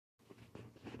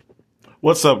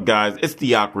What's up, guys? It's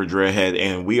the Awkward Redhead,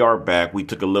 and we are back. We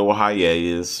took a little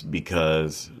hiatus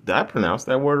because... Did I pronounce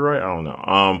that word right? I don't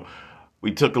know.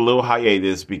 We took a little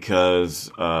hiatus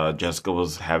because Jessica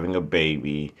was having a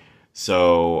baby.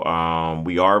 So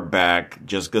we are back.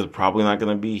 Jessica's probably not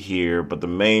going to be here, but the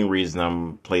main reason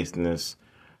I'm placing this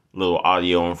little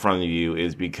audio in front of you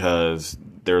is because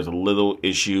there's a little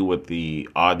issue with the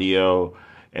audio,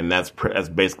 and that's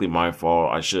basically my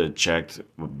fault. I should have checked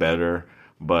better.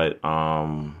 But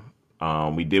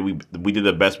we did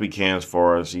the best we can as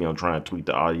far as, trying to tweak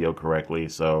the audio correctly.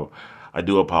 So I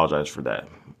do apologize for that.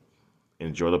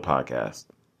 Enjoy the podcast.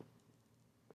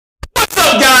 What's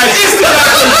up, guys? It's the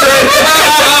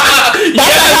That's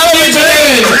a hell of a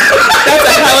dream. That's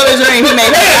a hell of a dream. He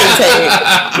made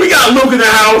me We got Luke in the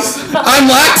house. I'm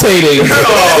lactating.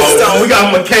 Oh, we got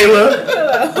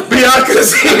Michaela.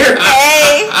 Bianca's here.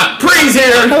 Hey. Pre's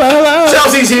here. Hello.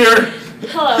 Chelsea's here.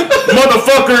 Hello.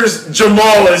 Motherfuckers,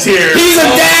 Jamal is here. He's a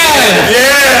dad.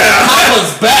 Yeah.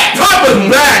 Papa's back. Papa's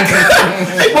back.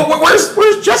 Hey, but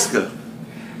where's Jessica?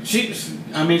 She's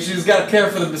got to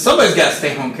care for the. Somebody's got to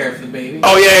stay home and care for the baby.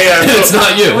 Oh yeah. It's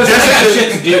not you. Jessica,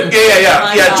 shit to do.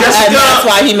 Yeah. Jessica. And that's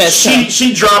why he missed him.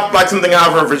 She dropped like something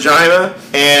out of her vagina,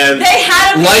 and They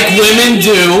had a Like baby. women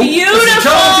do. Beautiful.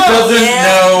 Charles doesn't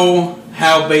know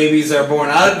how babies are born.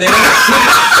 They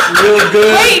don't really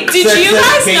good. Wait, did sex you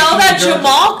guys education know that drugs.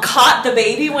 Jamal caught the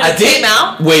baby when it came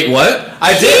out? Wait, what?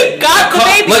 I did. Got the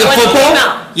baby like a when football? it came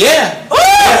out. Yeah.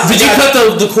 Did you cut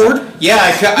the cord? Yeah,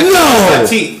 I cut No. my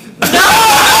teeth. No,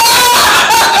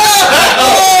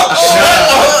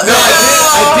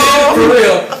 I did for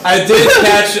real. I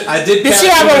did Did catch she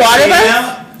have when a it water came birth?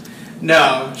 out.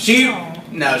 No, she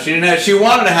didn't have. She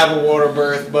wanted to have a water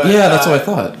birth, but Yeah, that's what I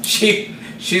thought.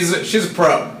 She's a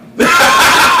pro. So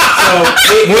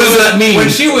What does that mean? When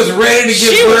she was ready to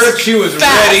give She was birth, she was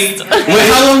fast. ready. Wait,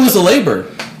 how long was the labor?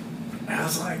 I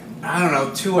was like, I don't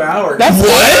know, 2 hours. That's What?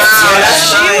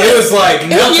 Yeah, it was like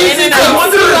nothing. usually I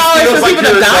wonder if it feels for like people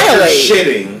to you're dilate.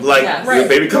 shitting, like Yes. your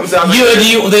baby comes out.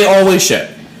 They always shit.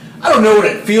 I don't know what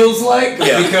it feels like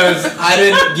Yeah. because I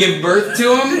didn't give birth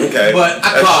to him. Okay, But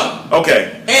I caught him.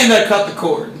 Okay. And I cut the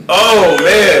cord. Oh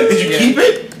man, did you Yeah. keep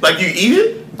it? Like you eat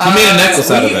it? He made a necklace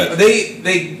out of it.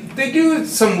 They do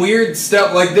some weird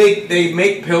stuff. Like they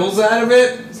make pills out of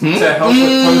it to help with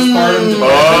postpartum depression.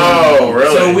 Oh,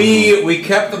 really? So we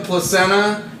kept the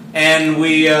placenta and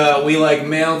we like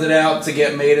mailed it out to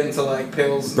get made into like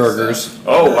pills and Burgers. stuff.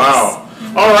 Oh wow.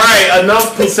 All right,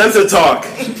 enough placenta talk.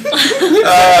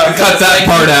 Cut that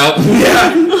part out.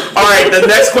 Yeah. All right, the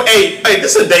next hey,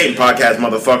 this is a dating podcast,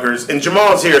 motherfuckers, and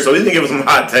Jamal's here, so he can give us some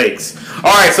hot takes.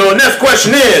 All right, so the next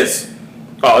question is.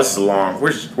 Oh, this is long.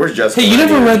 Where's Jessica? Hey, you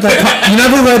never read that. You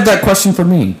never read that question for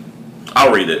me.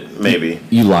 I'll read it, maybe.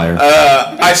 You liar.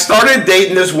 I started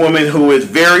dating this woman who is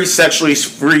very sexually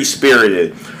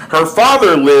free-spirited. Her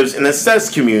father lives in a sex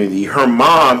community. Her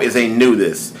mom is a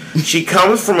nudist. She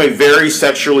comes from a very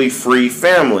sexually free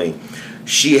family.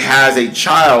 She has a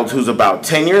child who's about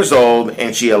 10 years old,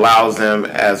 and she allows them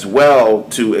as well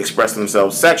to express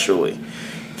themselves sexually.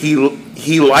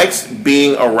 He likes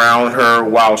being around her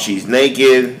while she's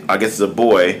naked. I guess it's a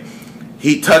boy.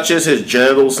 He touches his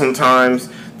genitals sometimes.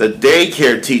 The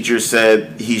daycare teacher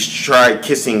said he's tried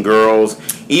kissing girls.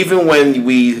 Even when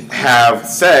we have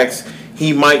sex,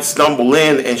 he might stumble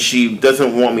in and she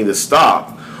doesn't want me to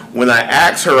stop. When I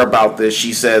ask her about this,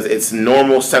 she says it's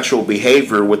normal sexual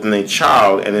behavior within a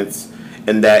child and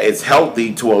that it's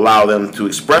healthy to allow them to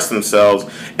express themselves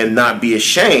and not be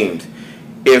ashamed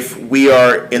if we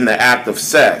are in the act of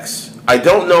sex. I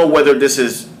don't know whether this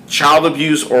is child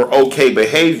abuse or okay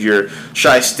behavior. Should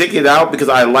I stick it out because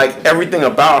I like everything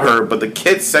about her, but the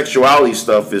kid's sexuality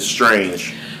stuff is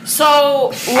strange?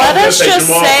 So let us just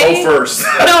Jamal, say. go first.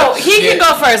 No, he can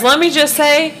go first. Let me just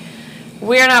say,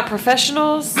 we are not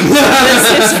professionals.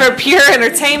 This is for pure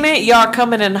entertainment. Y'all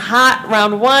coming in hot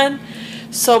round one.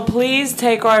 So please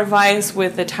take our advice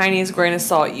with the tiniest grain of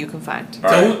salt you can find.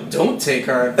 Don't take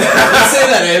our advice. I say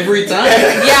that every time.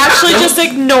 Yeah, actually just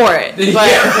ignore it. But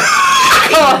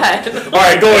go ahead. All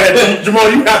right, go ahead. Jamal,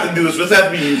 you have to do this. Let's have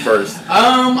to be you first.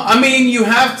 I mean, you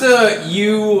have to.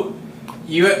 You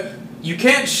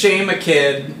can't shame a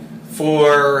kid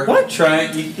for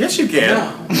trying. Yes, you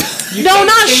can. No,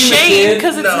 not shame,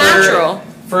 because it's natural.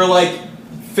 For like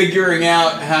figuring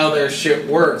out how their shit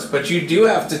works, but you do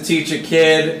have to teach a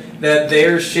kid that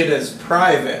their shit is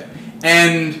private.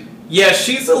 And yeah,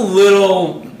 she's a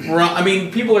little wrong. I mean,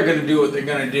 people are gonna do what they're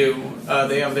gonna do.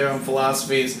 They have their own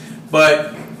philosophies,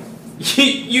 but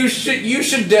you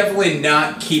should definitely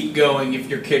not keep going if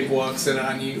your kid walks in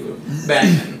on you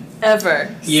banging.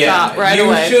 Ever. Yeah, Stop right you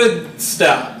away. should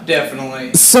stop,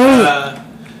 definitely. So,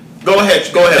 Go ahead.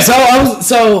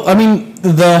 I mean,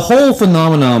 the whole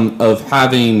phenomenon of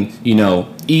having,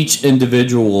 each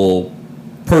individual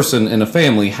person in a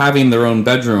family having their own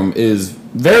bedroom is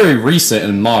very recent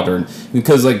and modern.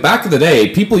 Because, like, back in the day,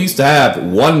 people used to have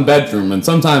one bedroom and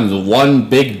sometimes one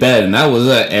big bed, and that was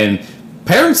it. And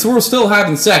parents were still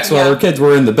having sex while their kids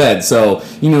were in the bed. So,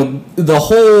 the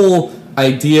whole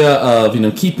idea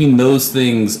of, keeping those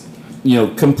things,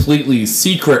 completely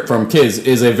secret from kids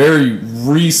is a very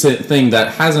recent thing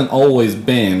that hasn't always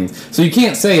been. So you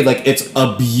can't say, like, it's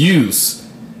abuse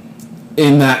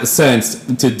in that sense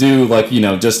to do, like,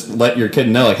 just let your kid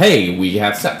know, like, hey, we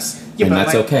have sex. Yeah, and but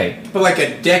that's okay. But like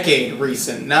a decade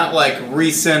recent, not like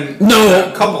recent.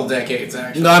 No. A couple decades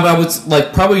actually. No, I would,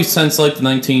 like, probably since, like, the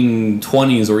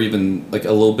 1920s or even, like,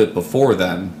 a little bit before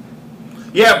then.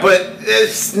 Yeah, but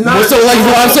it's not. So, like,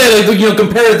 what I'm saying, like,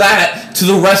 compare that to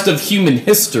the rest of human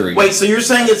history. Wait, so you're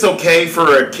saying it's okay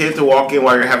for a kid to walk in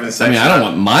while you're having sex? I mean, I don't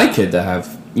want my kid to have,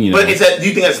 But do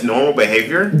you think that's normal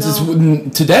behavior?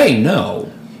 Today,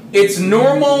 no. It's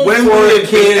normal When for would a it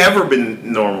kid. ever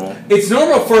been normal? It's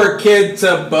normal for a kid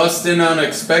to bust in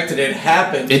unexpected. It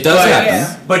happens. It does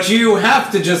happen. But you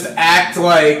have to just act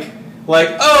like,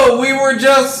 oh, we were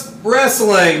just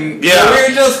wrestling. Yeah. We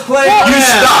were just playing. You around.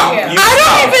 stop. Yeah. You I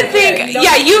stop. don't even think. Don't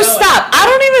Yeah, you know stop. I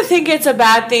don't even think it's a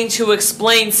bad thing to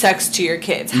explain sex to your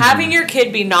kids. Having your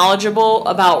kid be knowledgeable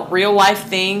about real life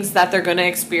things that they're going to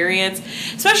experience,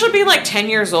 especially being like 10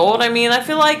 years old. I mean, I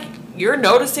feel like you're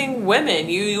noticing women.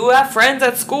 You have friends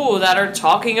at school that are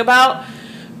talking about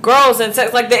girls and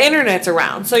sex, like the internet's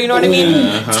around. So you know what I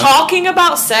mean? Talking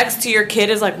about sex to your kid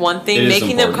is like one thing, It is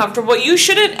making them important. comfortable. You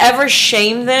shouldn't ever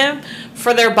shame them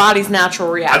for their body's natural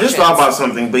I reactions. just thought about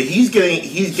something, but he's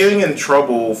getting in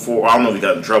trouble for. I don't know if he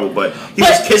got in trouble, but he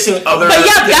was kissing other. But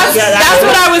yeah, that's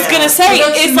what I was gonna say.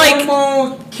 That's It's like,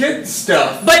 normal kid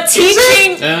stuff. but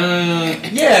teaching.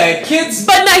 Yeah, kids.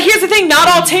 But now here's the thing: not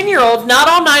all 10-year-olds, not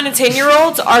all 9 and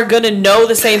 10-year-olds are gonna know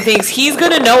the same things. He's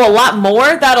gonna know a lot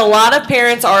more that a lot of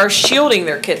parents are shielding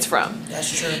their kids from.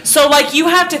 That's true. So like you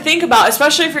have to think about,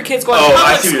 especially if your kid's going to Oh,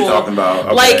 I public see what school. you're talking about.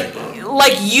 Okay.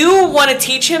 Like you want to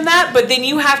teach him that, but then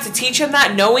you have to teach him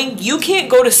that knowing you can't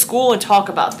go to school and talk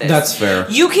about this. That's fair.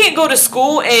 You can't go to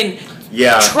school and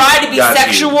Yeah, try to be got you.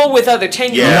 sexual with other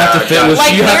 10-year-olds. You Yeah. have to fit,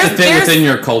 Like, you have to there's- fit within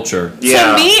your culture. Yeah.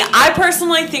 To me, I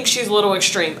personally think she's a little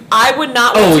extreme. I would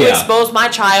not want Oh, to yeah. expose my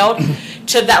child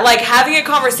to that. Like having a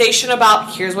conversation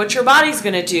about here's what your body's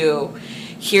gonna do.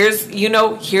 Here's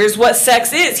what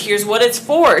sex is. Here's what it's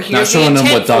for. Here's Not showing the them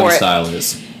intent what dog for it. style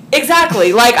is.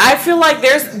 Exactly. Like I feel like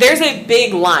there's a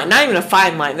big line, not even a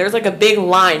fine line. There's like a big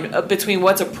line between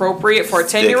what's appropriate for a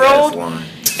 10-year-old Thick-ass line.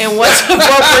 and what's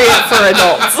appropriate for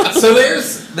adults. So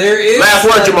there is. Last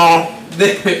word, Jamal.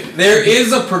 There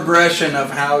is a progression of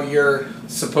how you're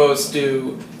supposed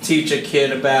to teach a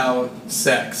kid about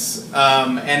sex,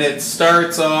 and it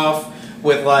starts off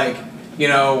with like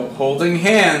holding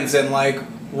hands and like.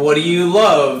 What do you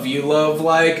love? You love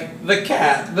like the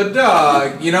cat, the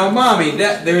dog, mommy,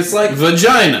 dad. There's like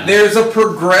Vagina. there's a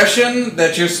progression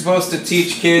that you're supposed to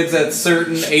teach kids at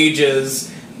certain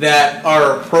ages that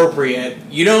are appropriate.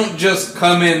 You don't just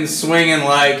come in swinging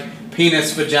like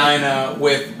penis vagina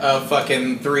with a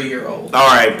fucking 3-year-old. All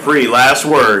right, Pri, last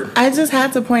word. I just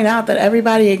had to point out that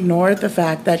everybody ignored the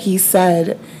fact that he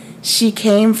said she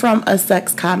came from a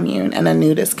sex commune and a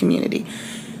nudist community.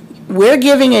 We're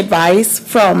giving advice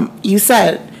from, you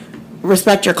said,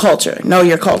 respect your culture, know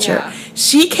your culture. Yeah.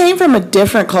 She came from a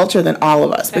different culture than all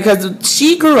of us because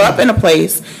she grew up in a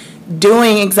place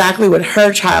doing exactly what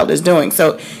her child is doing.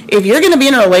 So if you're going to be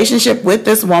in a relationship with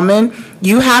this woman,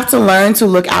 you have to learn to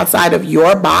look outside of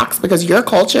your box because your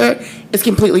culture is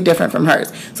completely different from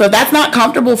hers. So if that's not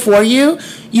comfortable for you,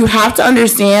 you have to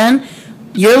understand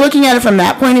you're looking at it from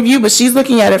that point of view, but she's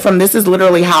looking at it from this is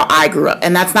literally how I grew up.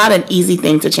 And that's not an easy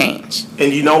thing to change.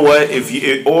 And you know what?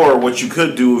 Or what you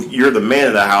could do if you're the man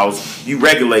of the house, you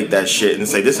regulate that shit and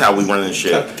say, this is how we run this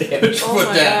shit. Damn, put your Oh foot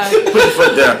my down. God. Put your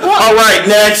foot down. All right,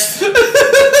 next.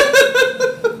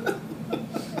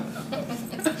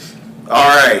 All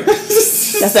right.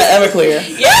 That's that Everclear.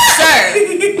 Yes, sir.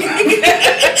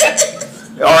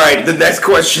 All right, the next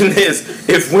question is,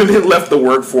 if women left the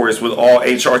workforce with all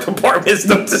HR departments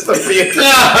to disappear?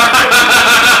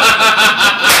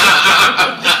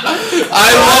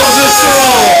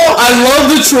 I love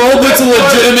the troll, but it's a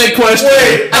legitimate question.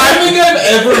 Wait, I don't think I've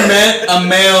ever met a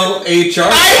male HR.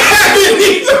 I haven't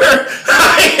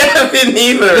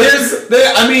either.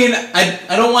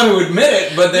 I don't want to admit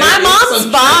it, but there My is mom's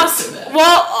some boss. truth to that.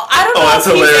 Well, I don't Oh, know that's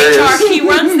if he's hilarious. HR. He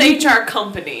runs the HR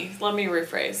company. Let me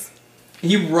rephrase.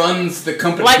 He runs the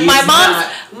company. Like He's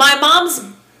my mom's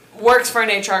works for an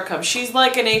HR company. She's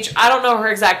like I don't know her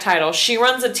exact title. She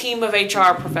runs a team of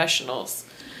HR professionals.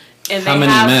 And How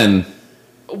many men?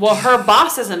 Well, her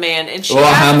boss is a man, and she Well,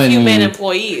 has how a few many- men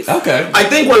employees. Okay. I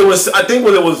think what it was saying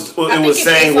was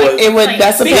It would.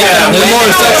 That's the thing. Yeah. There's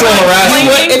more sexual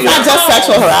harassment. It's not just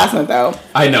sexual harassment, though.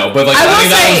 I know, but like I will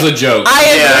that say, was a joke. I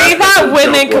agree Yeah, that that's what the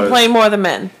women joke was. complain more than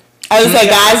men. I would say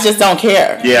guys just don't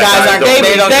care. Yeah, guys aren't. guys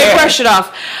They don't They care. brush it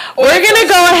off. We're gonna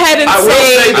go ahead and I will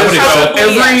say say this though,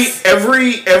 probably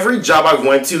yes. every job I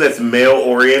went to that's male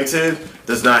oriented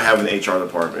does not have an HR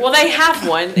department. Well, they have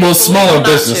one. Well, It's smaller illegal not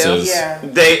to. businesses. Yeah.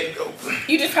 They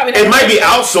You just probably it might be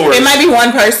outsourced. It might be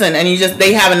one person, and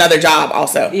they have another job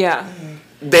also. Yeah.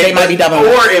 they might be doubling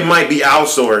or it might be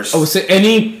outsourced. Oh, so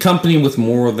any company with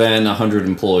more than 100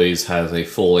 employees has a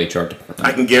full HR department.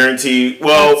 I can guarantee.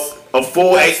 Well, a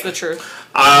full That's eight. the truth.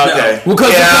 Okay. Well,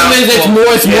 because Yeah. the problem is, it's more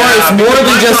because than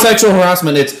my just com- sexual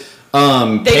harassment. It's They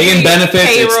pay and do benefits,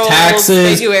 payrolls, it's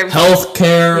taxes, they do everything. health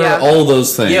care, Yeah. all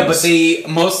those things. Yeah, but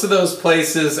most of those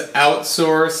places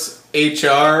outsource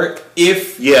HR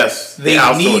if Yes, they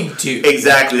outsource. need to.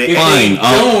 Exactly. If Fine, they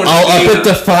I'll don't, up they- it to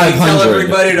they 500. Tell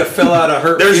everybody to fill out a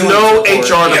hurt. There's feelings no report.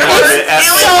 HR department at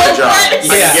my job. I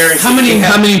can Yeah. guarantee.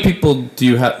 How many people do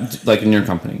you have, like, in your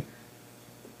company?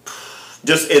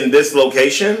 Just in this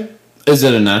location? Is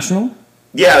it a national?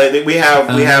 Yeah, we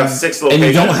have 6 locations.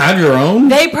 And you don't have your own?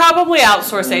 They probably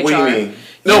outsource HR. What do you mean?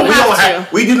 No, You we have don't to.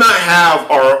 have. We do not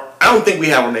have our. I don't think we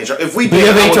have an HR. If we We did,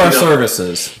 have I would HR know.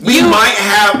 services. We might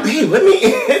have. Hey, let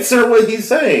me answer what he's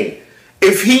saying.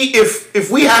 If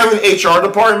we have an HR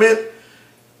department,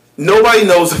 nobody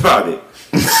knows about it.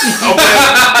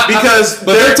 Okay, because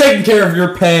But they're taking care of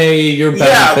your pay, your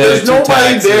benefits, yeah, there's your nobody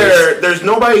taxes. there. There's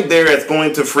nobody there that's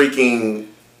going to freaking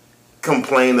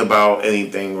complain about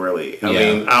anything really. I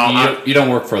mean, you don't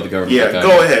work for the government. yeah. okay?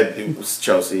 Go ahead,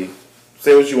 Chelsea.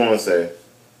 Say what you want to say.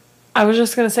 I was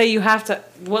just gonna say you have to.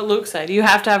 What Luke said, you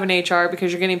have to have an HR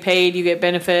because you're getting paid. You get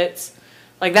benefits.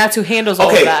 Like that's who handles all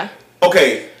of that.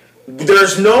 Okay.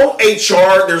 There's no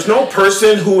HR. There's no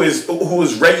person who is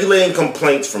regulating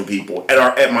complaints from people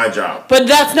at my job. But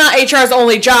that's not HR's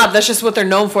only job. That's just what they're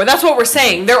known for. That's what we're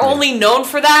saying. They're only known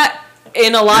for that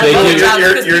in a lot of other jobs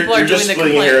because people are You're doing just the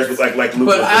splitting hairs complaints. with like Luke.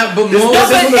 But this, most-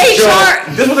 this but was a HR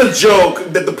joke. This was a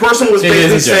joke that the person was It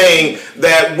is basically a joke. saying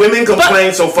that women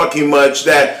complain so fucking much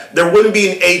that there wouldn't be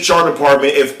an HR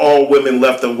department if all women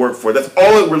left the workforce. That's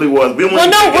all it really was. We don't Well,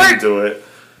 want no, to get we're- into it.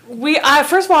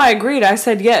 First of all, I agreed. I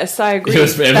said yes. I agreed. It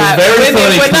was very that funny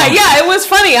women would not- comment. Yeah, it was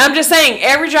funny. I'm just saying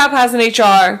every job has an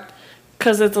HR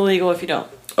because it's illegal if you don't.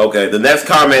 Okay, the next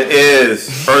comment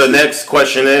is, or the next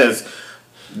question is,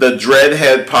 the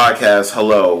Dreadhead podcast.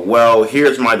 Hello. Well,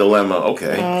 here's my dilemma.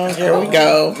 Okay. Here we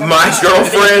go.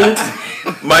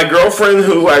 My girlfriend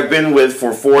who I've been with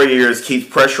for 4 years keeps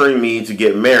pressuring me to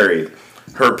get married.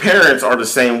 Her parents are the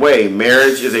same way.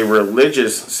 Marriage is a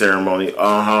religious ceremony.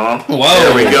 Whoa.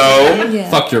 There we go.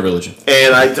 Fuck your religion.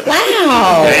 And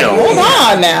Wow. Damn. Hold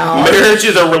on now. marriage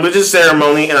is a religious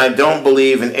ceremony, and I don't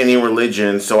believe in any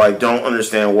religion, so I don't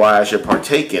understand why I should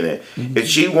partake in it. If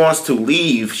she wants to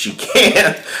leave, she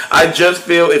can. I just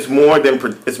feel it's more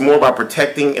about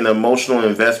protecting an emotional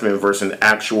investment versus an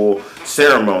actual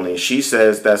ceremony. She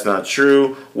says that's not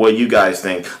true. What do you guys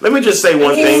think? Let me just say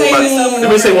one thing. Let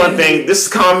me say one thing. This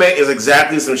comment is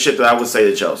exactly some shit that I would say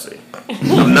to Chelsea.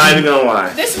 I'm not even gonna lie.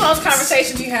 This is most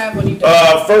conversations you have when you do.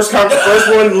 First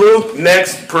one, Luke.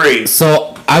 Next, Pre.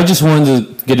 So I just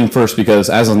wanted to get in first because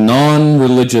as a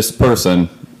non-religious person,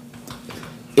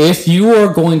 if you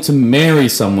are going to marry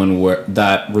someone where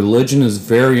that religion is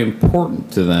very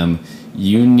important to them,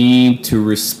 you need to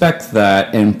respect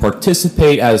that and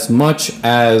participate as much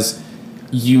as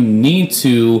you need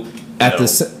to at No.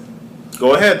 the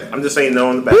Go ahead. I'm just saying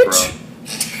no in the background.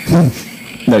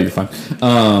 No, you're fine.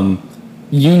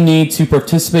 You need to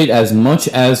participate as much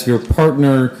as your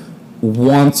partner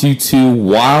wants you to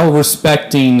while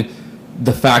respecting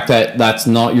the fact that that's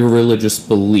not your religious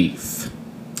belief.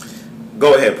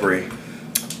 Go ahead, Pri.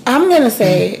 I'm going to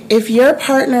say if your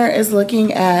partner is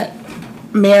looking at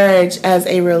marriage as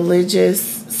a religious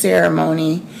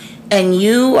ceremony and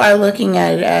you are looking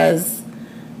at it as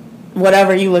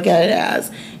whatever you look at it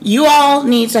as, you all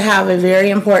need to have a very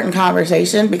important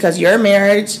conversation because your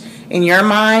marriage in your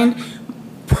mind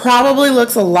probably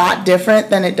looks a lot different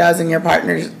than it does in your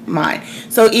partner's mind.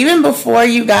 So even before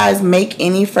you guys make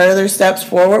any further steps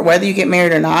forward, whether you get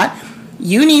married or not,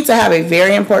 you need to have a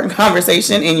very important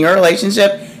conversation in your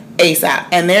relationship ASAP.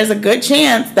 And there's a good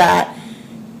chance that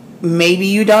maybe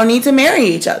you don't need to marry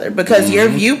each other because your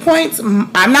viewpoints,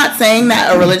 I'm not saying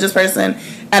that a religious person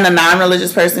and a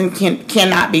non-religious person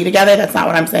cannot be together. That's not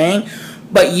what I'm saying.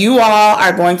 But you all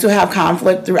are going to have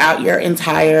conflict throughout your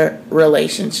entire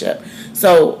relationship.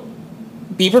 So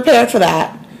be prepared for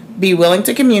that. Be willing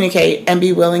to communicate and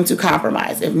be willing to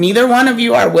compromise. If neither one of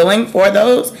you are willing for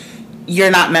those,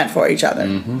 you're not meant for each other.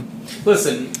 Mm-hmm.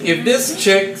 Listen, if this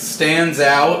chick stands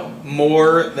out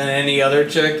more than any other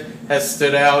chick has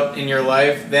stood out in your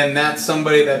life, then that's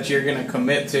somebody that you're going to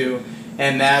commit to,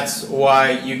 and that's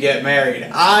why you get married.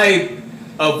 I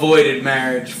avoided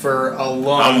marriage for a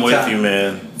long time. I'm with you,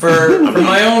 man. For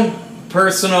my own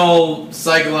personal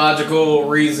psychological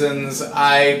reasons,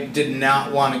 I did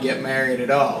not want to get married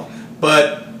at all.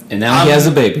 And now he has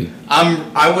a baby.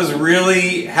 I was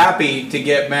really happy to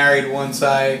get married once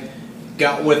I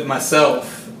got with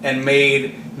myself and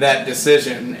made that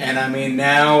decision. And I mean,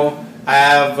 now I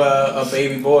have a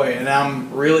baby boy, and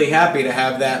I'm really happy to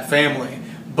have that family.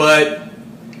 But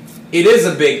it is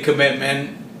a big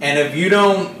commitment, and if you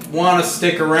don't want to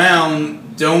stick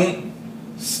around, don't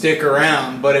stick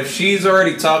around. But if she's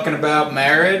already talking about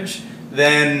marriage,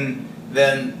 then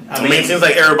I mean, it seems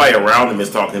like everybody around him is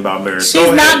talking about marriage.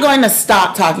 She's not going to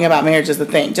stop talking about marriage is the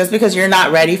thing. Just because you're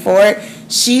not ready for it,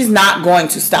 she's not going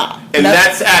to stop. And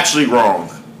that's actually wrong.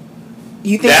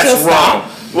 You think that's she'll wrong?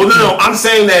 Stop? Well, no, I'm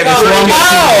saying that. I'm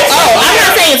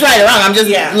not saying it's right or wrong. I'm just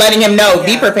letting him know.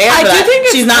 Be prepared for that.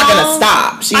 She's not going to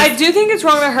stop. I do think it's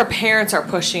wrong that her parents are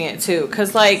pushing it too,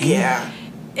 because like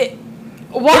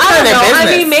well, it's I don't know. business.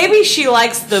 I mean, maybe she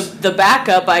likes the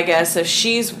backup. I guess if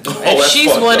she's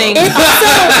wanting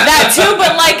that too,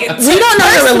 but like we don't know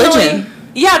her religion.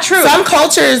 Yeah, true. Some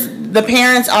cultures, the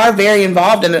parents are very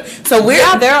involved in it. So we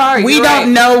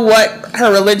don't know what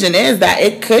her religion is. That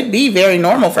it could be very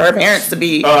normal for her parents to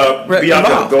be Bianca,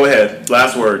 involved. go ahead.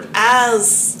 Last word.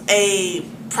 As a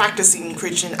practicing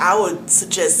Christian, I would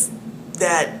suggest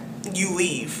that you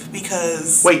leave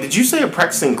because. Wait, did you say a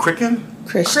practicing Christian?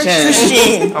 Christian.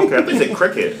 Okay, I thought you said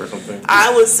cricket or something.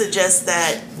 I would suggest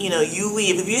that you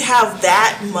leave if you have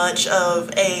that much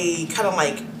of a kind of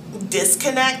like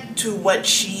disconnect to what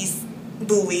she's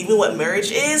believing what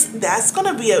marriage is. That's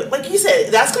gonna be like you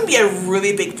said, that's gonna be a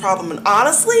really big problem. And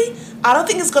honestly, I don't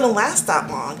think it's gonna last that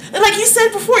long. And like you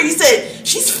said before, you said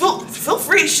she's feel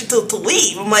free to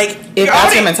leave. I'm like, if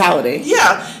that's your mentality.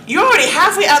 Yeah, you're already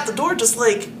halfway out the door. Just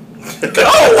like. Go.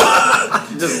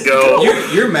 Just go.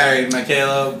 You're married,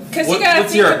 Michaela. Because you gotta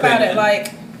think about it.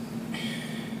 Like,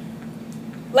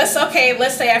 let's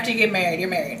say after you get married, you're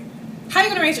married. How are you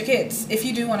gonna raise your kids if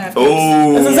you do want to have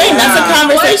kids? That's a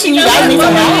conversation you guys need to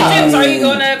have. Are you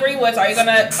gonna agree with? Are you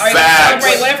gonna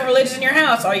celebrate whatever religion in your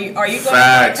house? Are you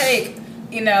gonna take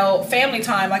family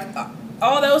time? Like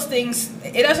all those things.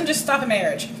 It doesn't just stop a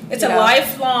marriage. It's a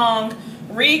lifelong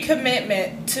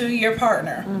recommitment to your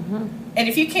partner. Mm-hmm. And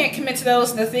if you can't commit to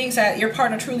the things that your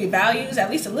partner truly values,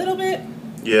 at least a little bit.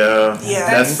 Yeah.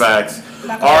 That's facts.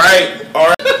 All right.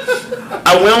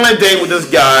 I went on a date with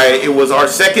this guy. It was our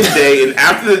second date, and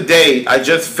after the date, I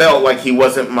just felt like he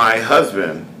wasn't my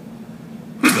husband.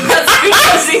 That's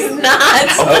because he's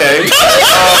not. Okay.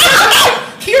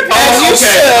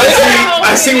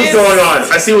 I see what's going on.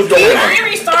 Let me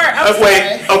restart.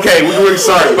 Wait. Okay, we can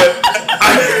restart, but.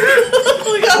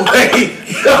 Wait.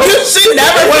 You should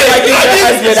never feel like you're your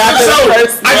husband after the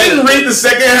first I didn't read the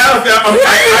second half.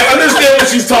 I understand what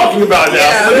she's talking about now.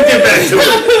 Yeah. Let me get back to it.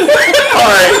 All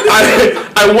right.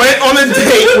 I went on a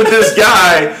date with this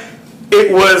guy.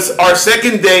 It was our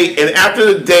second date, and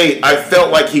after the date, I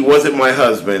felt like he wasn't my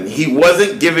husband. He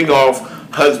wasn't giving off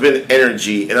husband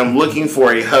energy, and I'm looking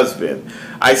for a husband.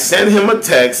 I sent him a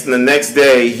text, and the next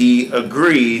day he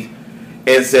agreed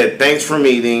and said, "Thanks for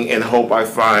meeting, and hope I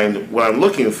find what I'm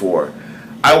looking for."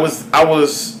 I was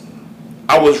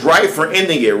right for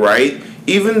ending it right.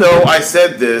 Even though I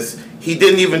said this, he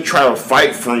didn't even try to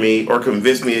fight for me or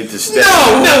convince me to stay. No!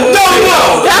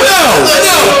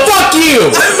 Fuck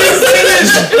you!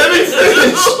 Let me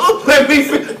finish.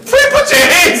 Put your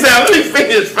hands down. Let me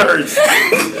finish first.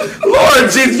 Lord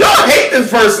Jesus, y'all hate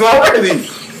this person already.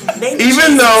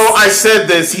 Even though I said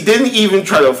this, he didn't even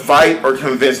try to fight or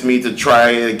convince me to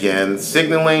try it again,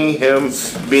 signaling him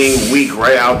being weak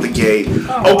right out the gate.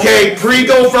 Okay, Pri,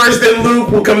 go first, then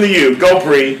Luke, we'll come to you. Go,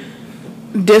 Pri.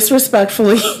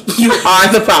 Disrespectfully, you are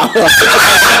the problem.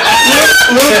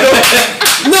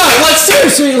 No, like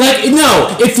seriously,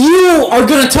 no. If you are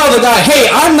gonna tell the guy, hey,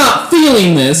 I'm not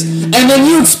feeling this, and then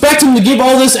you expect him to give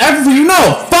all this effort for you,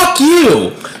 no, fuck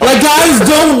you. Like, guys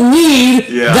don't need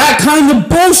that kind of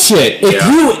bullshit. If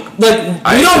you,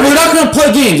 we're not gonna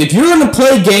play games. If you're gonna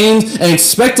play games and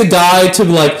expect a guy to,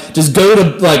 just go to,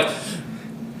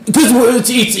 because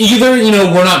it's either,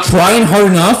 we're not trying hard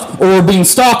enough or we're being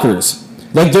stalkers.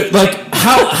 Like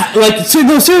how? Like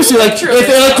seriously. Like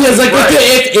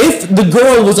if the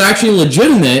girl was actually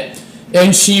legitimate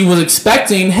and she was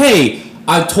expecting, hey,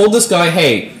 I told this guy,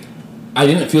 hey, I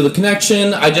didn't feel the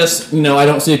connection. I just, I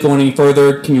don't see it going any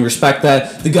further. Can you respect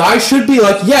that? The guy should be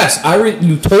like, yes,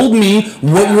 you told me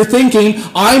what you're thinking.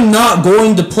 I'm not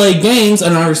going to play games,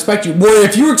 and I respect you. Where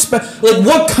if you expect, like,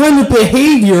 what kind of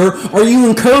behavior are you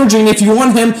encouraging if you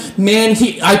want him? Man,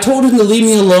 I told him to leave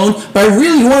me alone, but I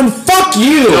really want him. Fuck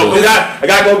you. No, I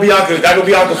gotta go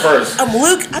Bianca. First.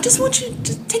 Luke, I just want you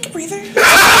to take a breather.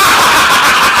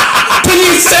 Can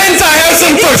you sense I have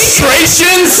some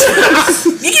frustrations?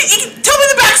 You can tell me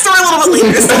the backstory a little bit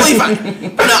later. It's totally fine.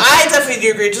 No, I definitely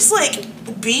do agree. Just like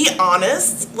be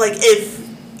honest. Like if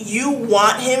you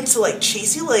want him to like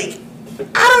chase you, like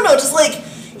I don't know, just like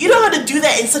you don't have to do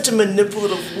that in such a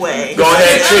manipulative way. Go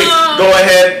ahead,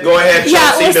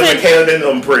 Chelsea. Then Michaela, then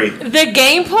Umphrey. The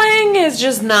game playing is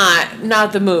just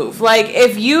not the move. Like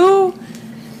if you.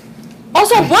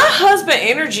 Also, what husband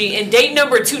energy in date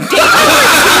number 2? Date number 2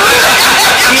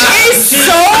 is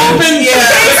so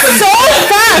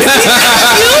fast.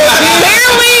 You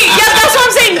barely, that's what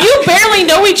I'm saying. You barely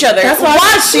know each other. That's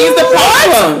why she's the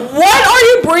problem. What are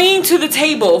you bringing to the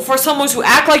table for someone to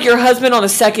act like your husband on a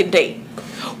second date?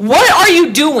 What are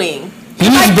you doing? He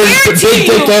needs big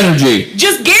dick energy.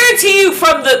 Just guarantee you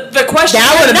from the question. That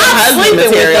would have been husband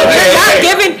material. You're not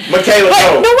giving. Michaela,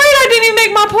 no, wait, I didn't even make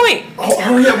my point. Oh,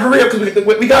 hurry up, because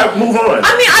we gotta move on.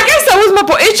 I mean, I guess that was my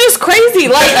point. It's just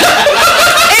crazy. Like,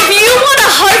 if you want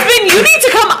a husband, you need to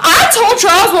come. I told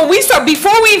Charles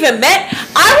before we even met,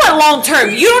 I want long term.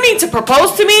 You don't need to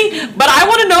propose to me, but I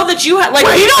want to know that you have, like,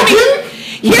 you don't need.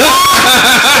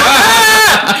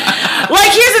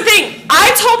 Like, here's the thing.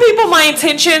 I told people my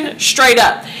intention straight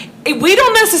up. We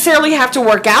don't necessarily have to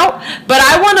work out, but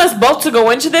I want us both to go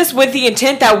into this with the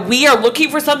intent that we are looking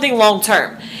for something long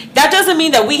term. That doesn't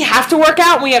mean that we have to work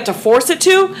out and we have to force it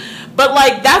to, but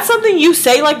like that's something you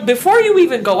say like before you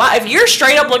even go out. If you're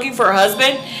straight up looking for a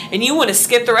husband and you want to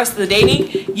skip the rest of the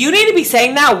dating, you need to be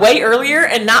saying that way earlier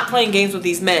and not playing games with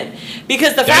these men.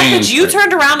 Because the fact that you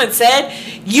turned around and said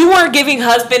you weren't giving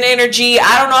husband energy,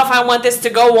 I don't know if I want this to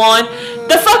go on.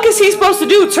 The fuck is he supposed to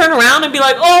do? Turn around and be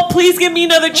like, oh, please give me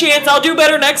another chance. I'll do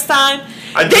better next time.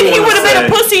 Then he would have been a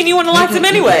pussy and you wouldn't have liked him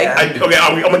anyway. I'm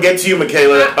going to get to you,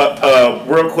 Michaela,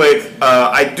 real quick.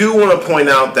 I do want to point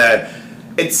out that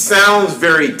it sounds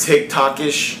very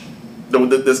TikTok-ish,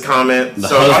 this comment. The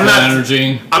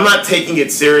husband I'm not taking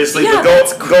it seriously, yeah,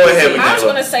 but go ahead, Michaela. I was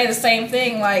going to say the same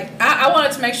thing. Like, I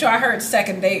wanted to make sure I heard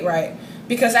second date right.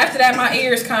 Because after that, my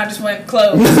ears kind of just went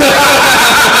closed.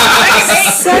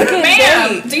 Second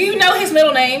date. Do you know his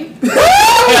middle name?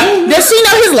 Does she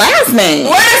know his last name?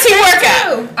 Where does he work at?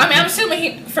 I mean, I'm assuming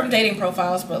he from dating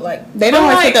profiles, but like they don't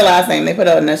put their last name. They put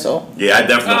an initial. Yeah, I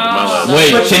definitely put my last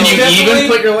name. Wait, can you even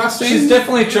put your last name? She's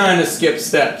definitely trying to skip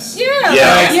steps. Yeah.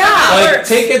 Like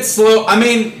take it slow. I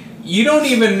mean, you don't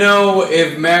even know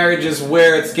if marriage is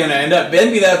where it's gonna end up.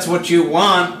 Maybe that's what you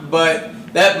want, but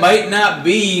that might not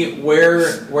be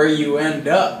where you end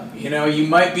up. You know, you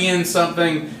might be in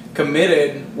something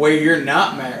committed where you're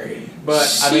not married.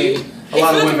 But I mean, a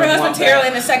lot of women want that.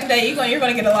 In the second day, you're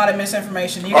going to get a lot of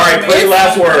misinformation. All right, please,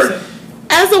 last word.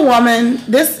 As a woman,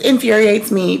 this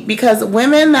infuriates me because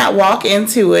women that walk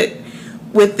into it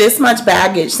with this much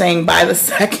baggage saying by the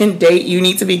second date you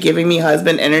need to be giving me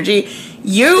husband energy,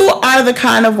 you are the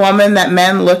kind of woman that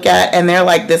men look at and they're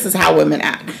like, this is how women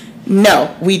act.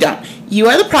 No, we don't. You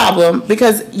are the problem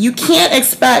because you can't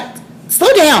expect.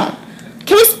 Slow down.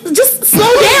 Can we just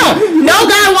slow down? No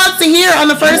guy wants to hear on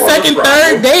the first, second,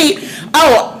 third date,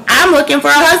 oh, I'm looking for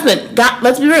a husband. God,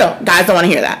 let's be real. Guys don't want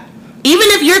to hear that. Even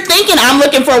if you're thinking I'm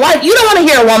looking for a wife, you don't want to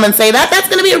hear a woman say that. That's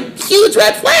going to be a huge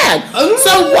red flag.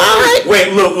 So why?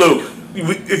 Wait, Luke.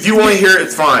 If you want to hear it,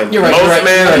 it's fine. You're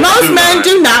right. Most men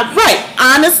do not. Right.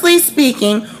 Honestly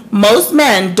speaking, most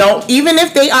men don't, even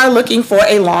if they are looking for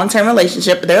a long-term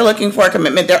relationship, they're looking for a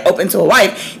commitment, they're open to a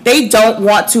wife, they don't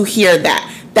want to hear that.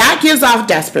 That gives off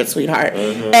desperate, sweetheart.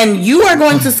 Mm-hmm. And you are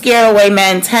going to scare away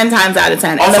men 10 times out of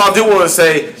 10. Also, I do want to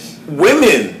say,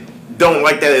 women don't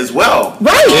like that as well.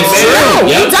 Right.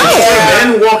 You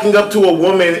don't. Men walking up to a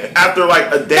woman after like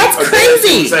a date. That's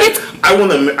crazy. Say, I would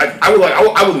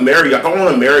marry you. I don't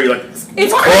want to marry you. Like,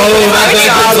 it's crazy. That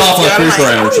gives off like creeper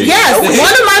energy. Yes.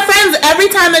 One of my friends, every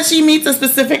time that she meets a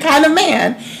specific kind of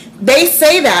man, they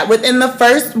say that within the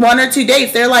first 1 or 2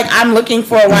 dates. They're like, I'm looking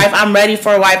for a wife. I'm ready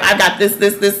for a wife. I've got this, and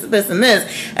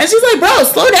this. And she's like, bro,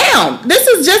 slow down. This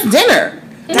is just dinner.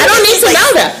 I don't need to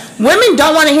know that. Women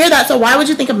don't want to hear that, so why would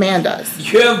you think a man does?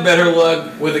 You have better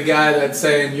luck with a guy that's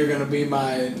saying you're gonna be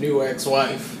my new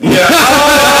ex-wife. Yeah.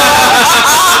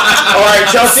 All right,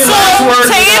 Chelsea. So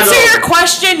to answer your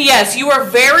question, yes, you are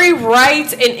very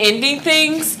right in ending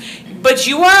things. But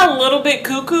you are a little bit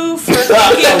cuckoo for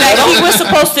thinking that he was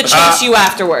supposed to chase you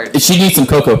afterwards. She needs some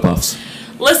Cocoa Puffs.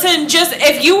 Listen, just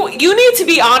if you need to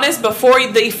be honest before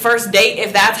the first date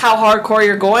if that's how hardcore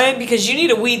you're going, because you need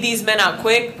to weed these men out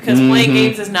quick because playing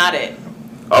games is not it.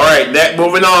 All right,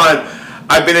 moving on.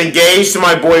 I've been engaged to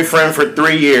my boyfriend for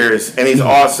 3 years, and he's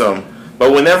awesome.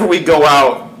 But whenever we go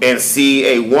out and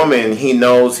see a woman he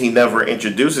knows he never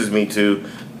introduces me to,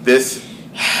 this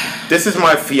is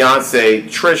my fiance,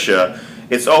 Trisha.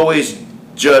 It's always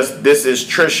just, this is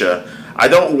Trisha. I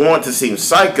don't want to seem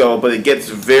psycho, but it gets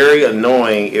very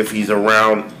annoying if he's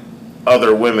around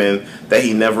other women that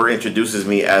he never introduces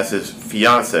me as his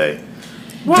fiance.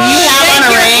 Well, do you have on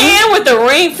a ring? With the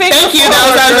ring finger. Thank you. That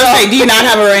was what I was going to say. Do you not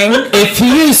have a ring? If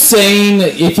he is saying,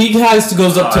 if he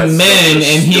goes up to men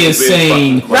and he is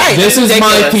saying, right, this is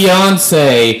my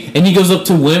fiance, and he goes up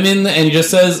to women and he just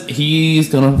says he's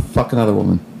gonna fuck another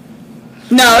woman.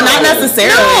 No, not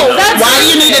necessarily. No, why do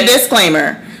you need a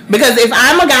disclaimer? Because if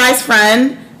I'm a guy's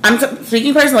friend, I'm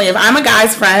speaking personally, if I'm a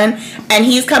guy's friend and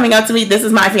he's coming up to me, this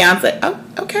is my fiance. Oh,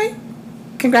 okay.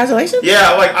 Congratulations.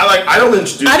 Yeah, I don't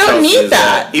introduce. I don't need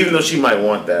that. Even though she might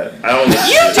want that. I don't.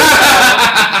 You do.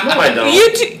 No, I don't.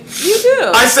 You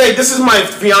do. I say this is my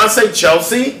fiance,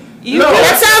 Chelsea.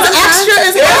 That sounds extra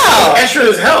as hell. Extra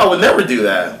as hell. I would never do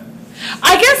that.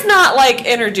 I guess not like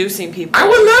introducing people. I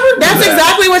would never do That's that.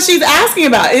 Exactly what she's asking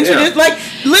about. Introduce, like,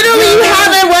 literally you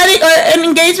have a wedding or an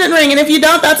engagement ring, and if you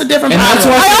don't, that's a different and problem. And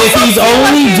that's why if he's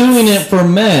only doing it for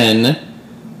men,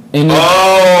 and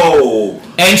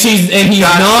he's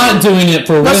not doing it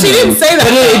for women. Well, she didn't say that.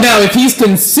 But now, if he's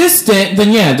consistent,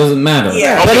 then yeah, it doesn't matter.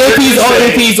 Yeah. But if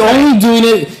he's only doing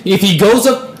it, if he goes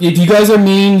up, if you guys are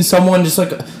meeting someone, just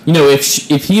like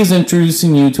if he is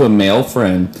introducing you to a male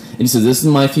friend and he says this is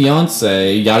my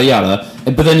fiance, yada yada,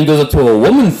 but then he goes up to a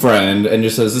woman friend and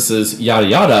just says this is yada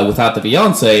yada without the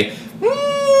fiance.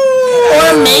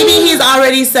 Or maybe he's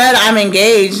already said I'm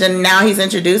engaged and now he's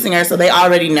introducing her, so they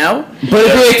already know. But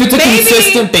if it's a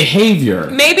consistent behavior.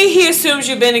 Maybe he assumes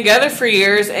you've been together for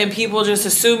years and people just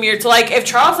assume you're like, if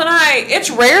Charles and I, it's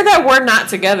rare that we're not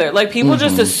together. Like people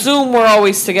just assume we're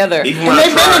always together. And they've been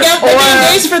together, they've been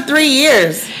engaged for 3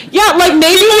 years. Yeah, like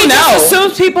maybe he just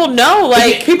assumes people know.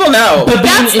 Like people know. But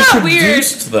that's not weird.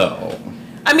 Though.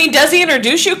 I mean, does he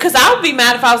introduce you? Because I would be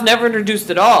mad if I was never introduced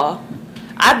at all.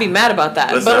 I'd be mad about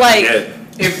that. Let's but not like, forget.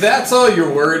 If that's all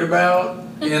you're worried about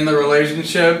in the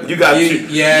relationship, you got you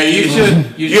should.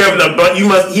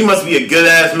 He must be a good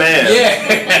ass man.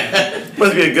 Yeah,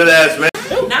 must be a good ass man.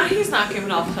 now he's not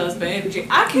giving off husband energy.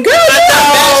 I can Girl, that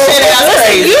shit is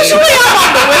crazy. Usually I'm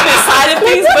on the women's side of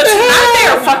things, but tonight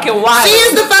they are fucking wild. She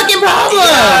is the fucking problem.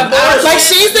 Yeah, like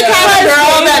she's the kind of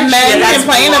girl that men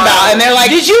complain about, and they're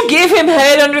like, "Did you give him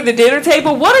head under the dinner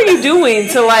table? What are you doing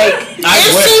to like?"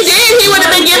 If she did, he would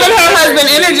have been giving her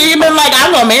husband energy and been like,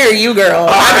 "I'm gonna marry you,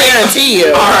 girl. I guarantee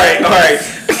you." All right.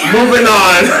 Moving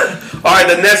on. All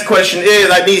right. The next question is: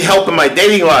 I need help in my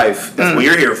dating life. That's what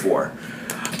you're here for.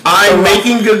 I'm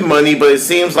making good money, but it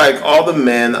seems like all the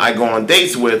men I go on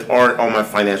dates with aren't on my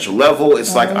financial level.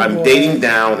 It's like I'm dating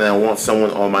down, and I want someone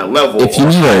on my level If you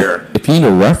need a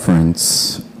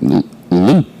reference, Luke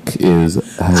has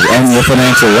on your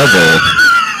financial level.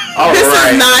 This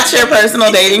is not your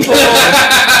personal dating pool.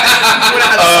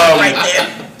 Right there.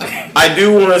 I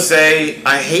do want to say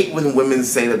I hate when women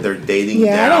say that they're dating down.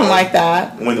 Yeah, I don't like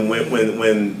that.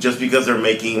 When just because they're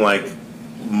making like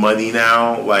money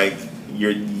now, like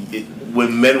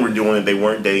when men were doing it, they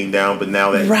weren't dating down, but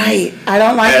now that right, I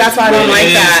don't like. That's why I don't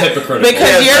like that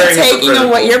because you're taking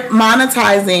away, you're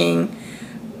monetizing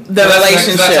the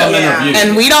relationship,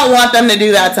 and we don't want them to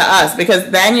do that to us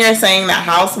because then you're saying that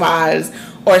housewives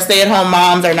or stay-at-home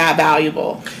moms are not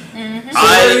valuable.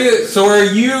 So are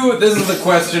you? This is the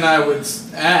question I would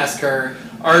ask her.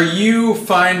 Are you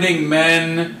finding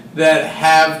men that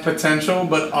have potential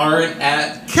but aren't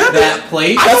at that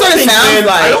place? That's what it sounds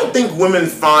like. I don't think women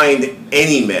find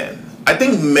any men. I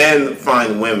think men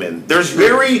find women. There's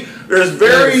very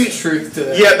truth to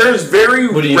that. Yeah, there's very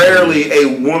rarely a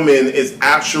woman is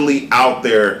actually out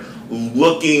there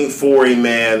looking for a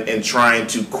man and trying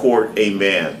to court a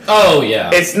man. Oh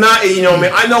yeah. It's not,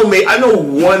 I know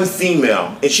one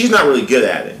female, and she's not really good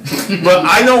at it. But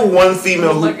I know one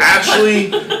female who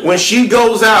actually, when she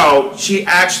goes out, she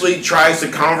actually tries to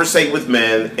conversate with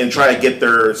men and try to get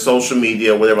their social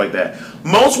media, whatever like that.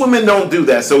 Most women don't do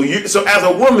that. So as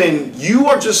a woman, you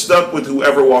are just stuck with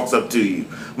whoever walks up to you.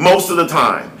 most of the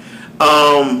time.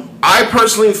 I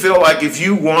personally feel like if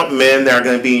you want men that are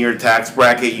going to be in your tax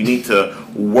bracket, you need to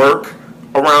work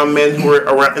around men who are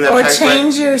around in that or tax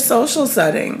change bracket. your social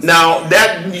settings. Now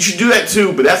that you should do that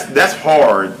too, but that's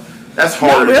hard. That's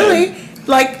hard. Not really.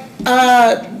 Like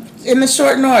in the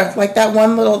short north, like that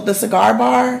one the cigar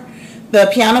bar, the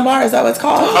piano bar, is that what it's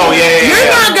called? Oh yeah. You're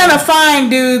not gonna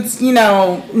find dudes,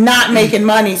 not making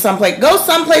money someplace. Go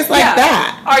someplace like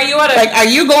that. Are you at a Are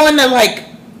you going to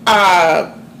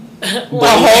a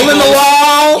hole in the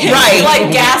wall? Right. Like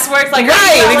Gasworks? Like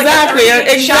right, exactly. You're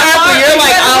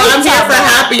like, I'm here for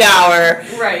happy hour.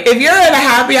 Right. If you're at a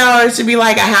happy hour, it should be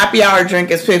like a happy hour drink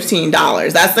is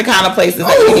 $15. That's the kind of places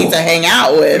that you need to hang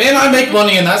out with. Man, I make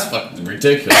money and that's fucking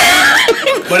ridiculous.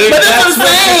 But that's what I'm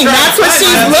saying. That's what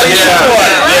she's looking for.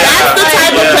 That's the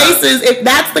type of places, if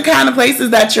that's the kind of places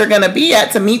that you're going to be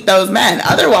at to meet those men.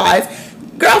 Otherwise,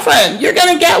 girlfriend, you're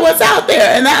going to get what's out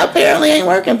there, and that apparently ain't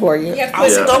working for you.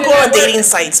 Also, don't go on dating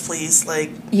sites, please.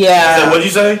 Yeah. What'd you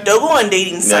say? Don't go on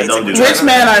dating sites. Don't do that. Rich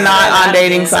men are not on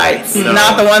dating sites. No.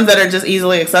 Not the ones that are just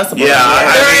easily accessible. Yeah,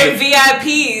 they're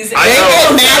VIPs. They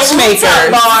get matchmakers.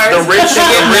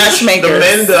 The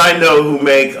men that I know who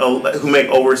make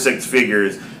over six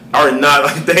figures are not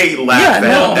like they laugh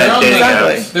at dating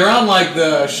apps. They're on like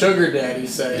the sugar daddy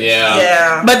site.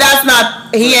 Yeah. But that's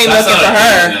not. He ain't looking for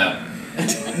her.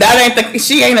 That ain't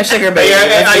she ain't a sugar baby.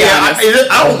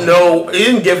 I don't know. He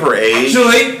didn't give her age.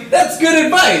 Actually, that's good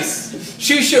advice.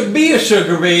 She should be a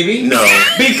sugar baby. No.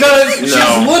 Because she's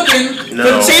looking.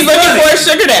 No. She's looking for a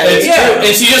sugar daddy.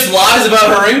 And she just lies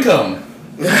about her income.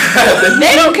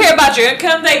 They don't care about your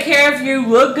income. They care if you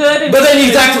look good. And But then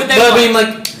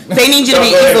they need you to be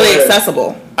easily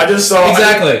accessible. I just saw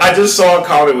Exactly. I just saw a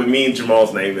comment with me and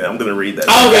Jamal's name, and I'm gonna read that.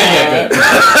 Oh, okay, yeah, good.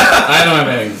 I don't have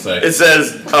anything to say. It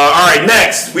says, all right,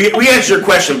 next. We answered your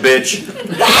question, bitch.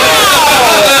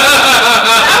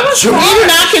 You do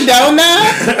not condone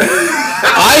that?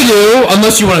 I do,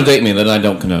 unless you want to date me, then I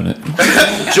don't condone it.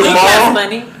 Jamal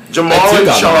and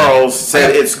Charles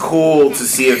said it's cool to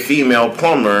see a female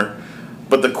plumber,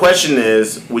 but the question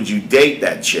is, would you date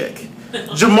that chick?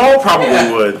 Jamal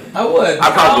probably would. I would.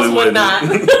 I probably would not.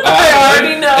 I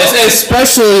already know.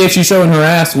 Especially if she's showing her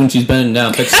ass when she's bending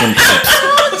down fixing some pipes.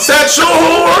 Sexual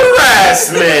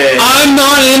harassment. I'm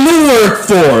not in the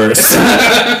workforce.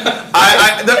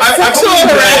 Sexual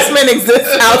harassment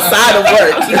exists outside of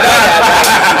work. You know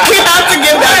that. You have to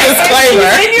give that disclaimer.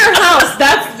 In your house,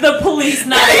 that's the police,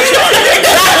 not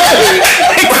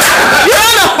You're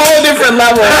on a whole different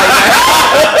level right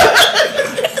now.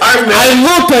 I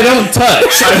look, I don't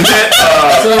touch. I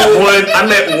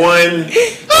met one.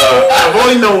 I've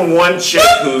only known one chick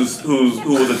who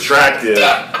was attractive,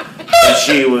 and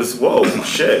she was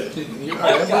shit.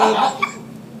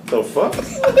 The fuck?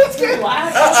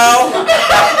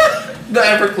 The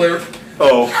Everclear.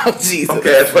 Oh, Jesus.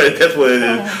 Okay, that's what it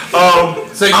is.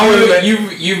 So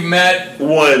you've met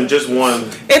just one.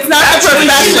 It's not the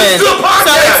profession. So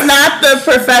it's not the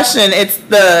profession. It's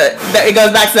it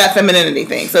goes back to that femininity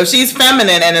thing. So she's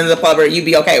feminine and in the plumber, you'd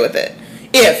be okay with it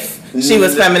if she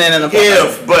was feminine in the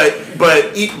plumber. But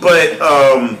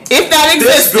if that existed,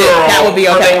 this girl, that would be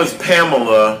okay. Her name was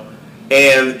Pamela,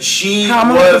 and she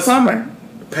Pamela the plumber.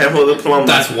 Pamela the plumber.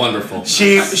 That's wonderful.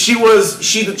 She's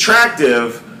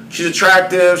attractive. She's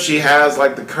attractive. She has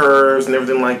like the curves and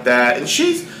everything like that, and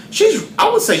she's. I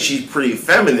would say she's pretty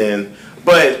feminine,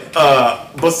 but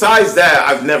besides that,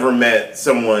 I've never met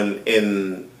someone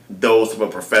in those type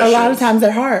of professions. A lot of times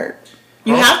they're hard.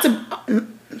 You have to. You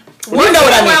know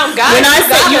what I mean. When I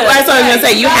say that's what I was gonna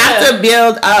say. You have to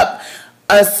build up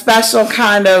a special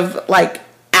kind of like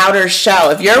outer shell.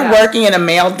 If you're working in a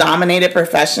male-dominated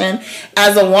profession,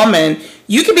 as a woman,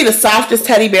 you can be the softest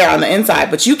teddy bear on the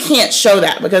inside, but you can't show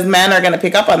that because men are going to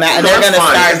pick up on that and they're going to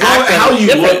start acting how you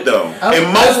different. look though.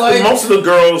 And most of the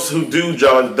girls who do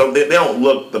jobs they don't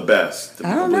look the best.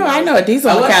 I don't know. I know a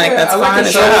diesel mechanic that's fine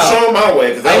as Show them my way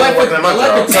because I like working at my job.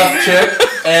 I like a tough chick,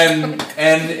 and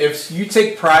if you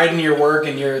take pride in your work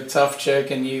and you're a tough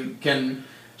chick and you can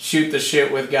shoot the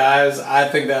shit with guys, I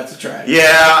think that's attractive.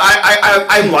 Yeah,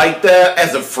 I like that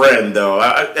as a friend though.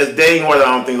 As dating, what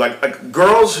I don't think like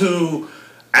girls who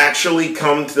actually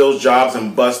come to those jobs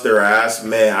and bust their ass.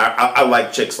 Man, I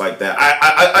like chicks like that.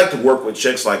 I like to work with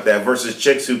chicks like that versus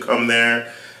chicks who come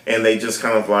there and they just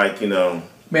kind of like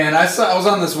Man, I was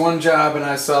on this one job and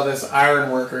I saw this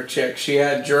iron worker chick. She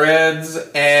had dreads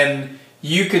and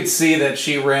you could see that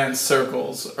she ran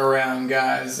circles around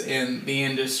guys in the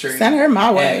industry. Send her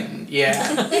my way. And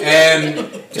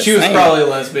she was probably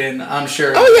lesbian, I'm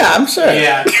sure. Oh yeah, I'm sure.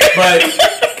 Yeah, but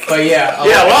But yeah, a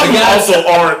lot of them also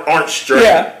aren't straight.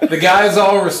 Yeah. The guys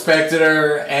all respected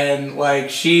her, and like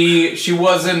she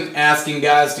wasn't asking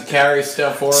guys to carry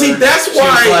stuff for her. See, that's She why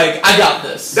was like, I got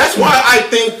this. That's why I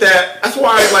think that's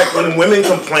why like when women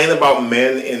complain about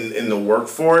men in the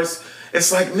workforce,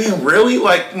 it's like, man, really?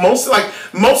 Like most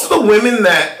of the women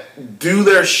that do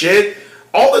their shit,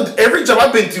 every job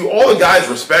I've been to, all the guys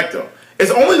respect them. It's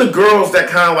only the girls that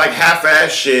kind of like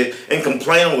half-ass shit and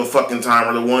complain all the fucking time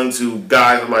are the ones who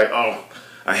guys are like, oh,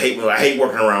 I hate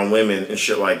working around women and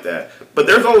shit like that. But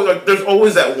there's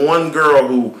always that one girl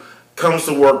who comes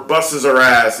to work, busts her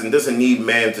ass, and doesn't need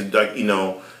men to like,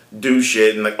 do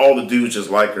shit, and like all the dudes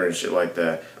just like her and shit like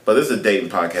that. But this is a dating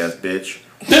podcast, bitch.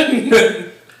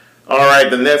 All right,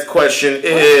 the next question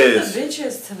is... the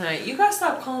bitches tonight? You gotta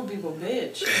stop calling people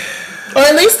bitch. Or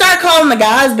at least start calling the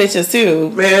guys bitches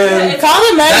too. Man, call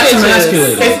them men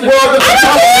bitches.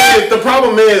 Well, the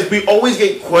problem is we always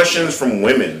get questions from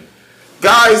women.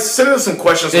 Guys, send us some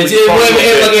questions. Exactly.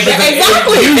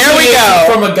 There we go.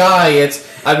 From a guy, it's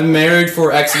I've been married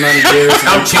for X amount of years. And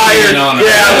I'm tired. On it.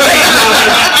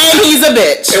 Yeah, and he's a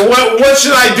bitch. And what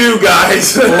should I do,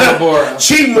 guys? Bora Bora.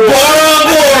 Cheat more. Bora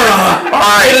Bora. All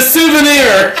right. Get a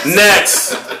souvenir.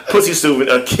 Next, pussy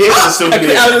souvenir. A kid's a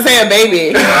souvenir. I was gonna say a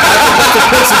baby.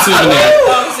 Pussy souvenir.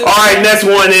 All right. Next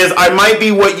one is I might be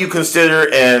what you consider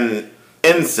an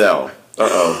incel.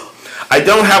 I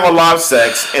don't have a lot of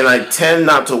sex, and I tend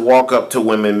not to walk up to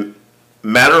women.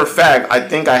 Matter of fact, I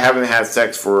think I haven't had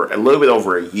sex for a little bit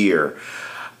over a year.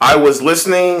 I was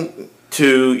listening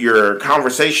to your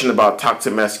conversation about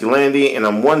toxic masculinity, and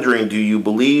I'm wondering, do you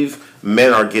believe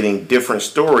men are getting different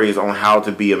stories on how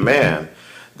to be a man?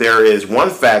 There is one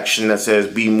faction that says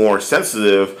be more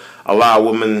sensitive, allow a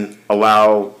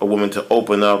woman to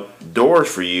open up doors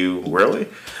for you. Really?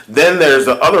 Then there's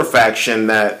the other faction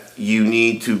that you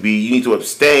need to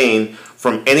abstain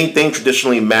from anything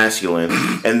traditionally masculine.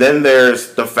 And then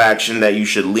there's the faction that you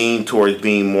should lean towards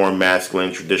being more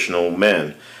masculine, traditional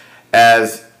men.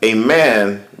 As a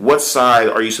man, what side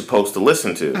are you supposed to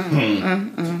listen to?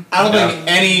 I don't think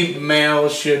any male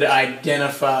should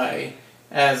identify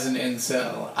as an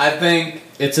incel. I think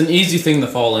it's an easy thing to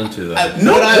fall into, though.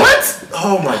 What?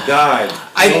 Oh my God!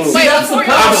 That's the problem.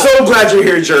 I'm so glad you're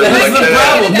here, Jeremy. That's the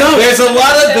problem. No, there's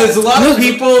a lot of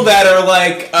people that are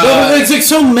like. It's like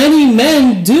so many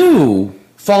men do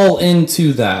fall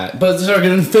into that. But sorry,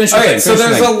 going to finish. Okay, so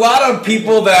there's a lot of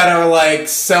people that are like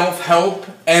self-help,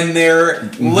 and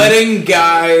they're letting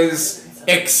guys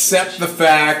accept the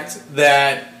fact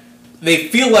that they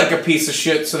feel like a piece of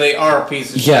shit, so they are a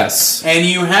piece of shit. Yes. And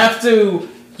you have to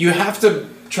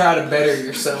try to better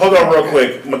yourself. Hold on real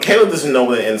quick. Michaela doesn't know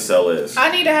what an incel is. I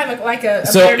need to have a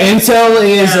So incel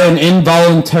is an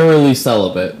involuntarily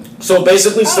celibate. So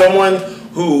basically someone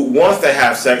who wants to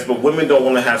have sex, but women don't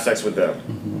want to have sex with them.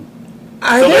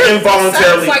 So they're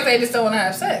involuntarily... Sounds like they just don't want to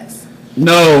have sex.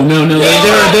 No.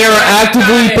 They are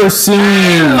actively pursuing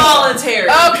Involuntary.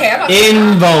 Okay.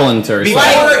 Involuntary.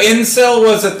 Before incel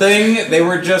was a thing, they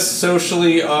were just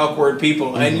socially awkward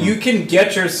people, and you can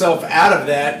get yourself out of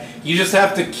that. You just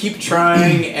have to keep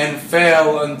trying and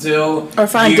fail until or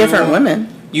find different women.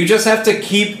 You just have to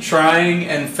keep trying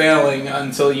and failing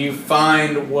until you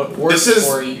find what works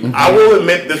for you. I will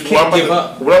admit this. What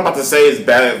I'm about to say is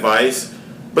bad advice,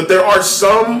 but there are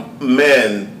some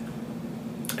men,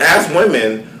 as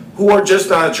women, who are just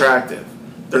not attractive.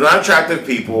 They're not attractive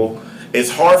people.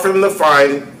 It's hard for them to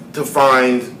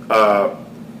find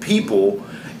people,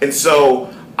 and so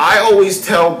I always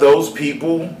tell those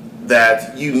people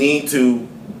that you need to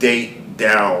date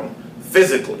down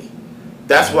physically.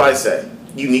 That's what I say.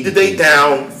 You need to date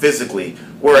down physically.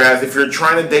 Whereas if you're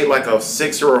trying to date like a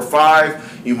 6 or a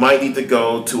 5, you might need to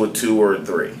go to a 2 or a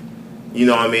 3. You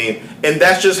know what I mean? And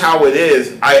that's just how it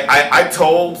is. I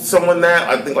told someone that,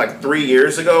 I think like 3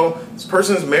 years ago. This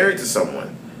person is married to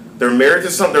someone. They're married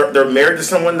to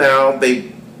someone now.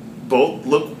 They both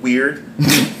look weird.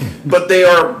 but they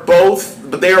are both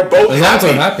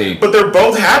happy. But they're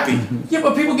both happy. Yeah,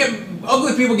 but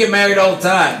ugly people get married all the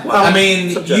time. Well, I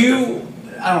mean,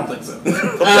 I don't think so.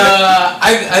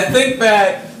 I think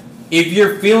that if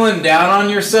you're feeling down on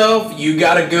yourself, you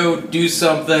gotta go do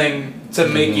something to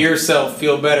make yourself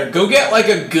feel better. Go get like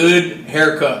a good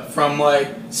haircut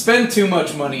spend too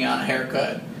much money on a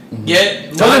haircut. Find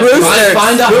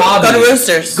a hobby. Go to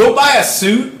Roosters. Go buy a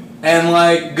suit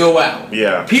and go out.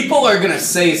 Yeah. People are gonna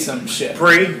say some shit.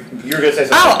 You're gonna say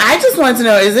something. Oh, I just wanted to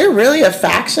know, is there really a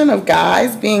faction of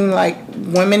guys being like,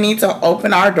 women need to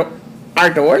open our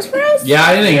doors for us? Yeah,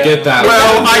 I didn't get that.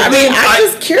 Well, I'm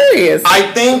just curious.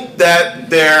 I think that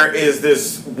there is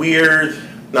this weird,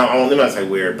 let me not say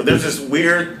weird, but there's this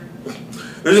weird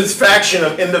There's this faction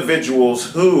of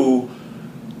individuals who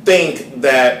think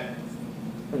that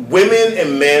women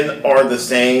and men are the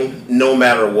same no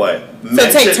matter what.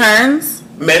 So take turns?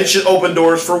 Men should open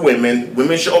doors for women.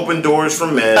 Women should open doors for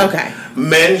men. Okay.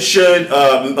 Men should,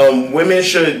 women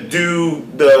should do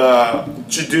the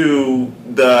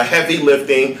heavy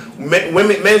lifting.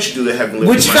 Men should do the heavy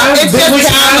lifting. It's just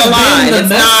down the line. It's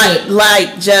not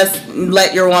like just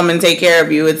let your woman take care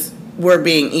of you. It's we're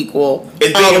being equal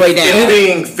all the way down. It's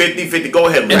being 50-50. Go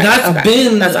ahead, Lee. And that's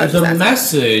been the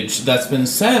message that's been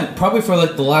sent probably for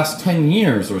like the last 10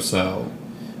 years or so.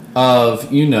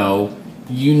 Of, you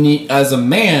need, as a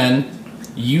man,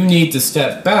 you need to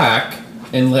step back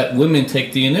and let women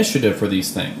take the initiative for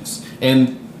these things.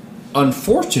 And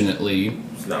unfortunately,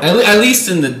 at least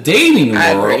in the dating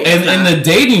world, and in the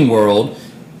dating world,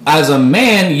 as a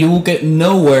man, you will get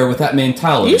nowhere with that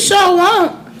mentality. You sure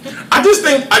won't. I just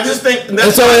think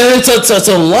that's it's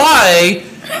a lie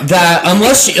that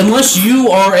unless you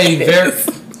are a very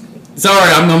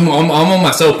sorry, I'm on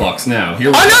my soapbox now.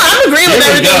 No, I'm agreeing with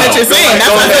everything that you're saying.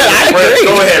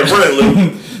 Go ahead, run it,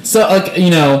 Luke. So, like,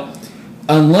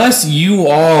 unless you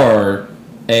are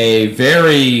a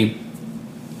very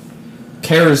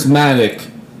charismatic,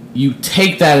 you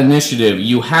take that initiative,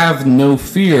 you have no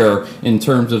fear in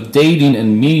terms of dating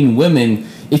and meeting women.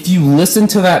 If you listen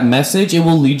to that message, it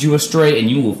will lead you astray and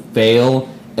you will fail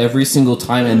every single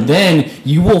time. And then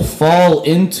you will fall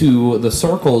into the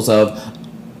circles of,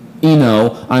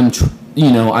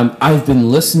 I've been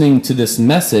listening to this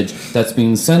message that's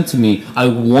being sent to me. I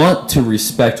want to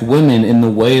respect women in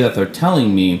the way that they're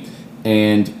telling me.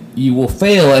 And you will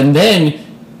fail. And then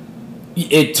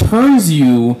it turns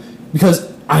you, because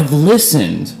I've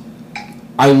listened.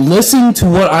 I listened to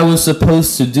what I was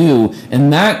supposed to do,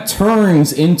 and that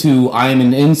turns into I'm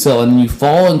an incel, and you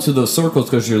fall into those circles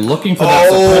because you're looking for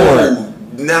that support.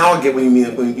 Now I get what you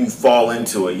mean when you fall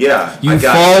into it. Yeah, you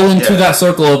fall into that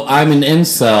circle of I'm an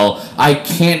incel. I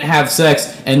can't have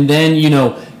sex, and then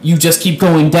you just keep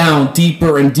going down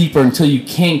deeper and deeper until you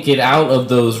can't get out of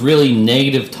those really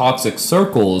negative, toxic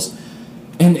circles,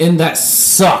 and that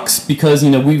sucks because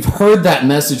we've heard that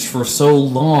message for so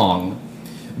long.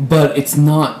 But it's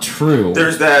not true.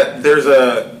 There's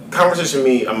a conversation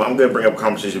I'm going to bring up a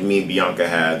conversation me and Bianca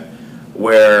had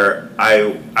where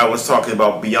I was talking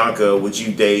about, Bianca, would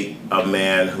you date a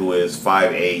man who is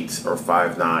 5'8" or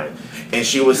 5'9"? And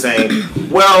she was saying,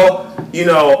 well,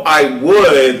 I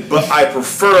would, but I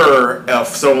prefer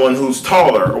someone who's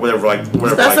taller or whatever.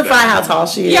 Specify how tall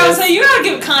she is. Yeah, I was saying you gotta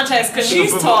give context because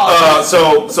she's tall.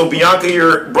 So Bianca,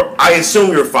 I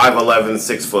assume you're 5'11",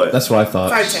 6 foot. That's what I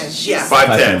thought. 5'10". Yeah.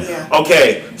 5'10". Yeah.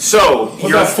 Okay, so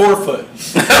you're about 4 foot.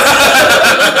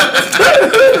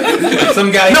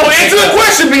 Some guy. No, answer the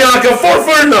question, Bianca. 4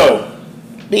 foot or no?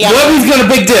 Nobody's got a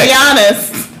big dick. Be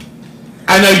honest.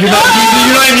 I know you're not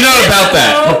even know about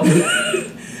that.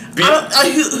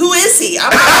 Who is he?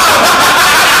 I'm not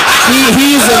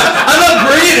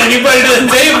bringing anybody to the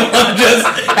table. I'm just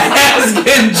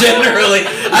asking generally.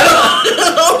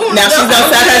 Now she's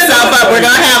gonna set herself up. We're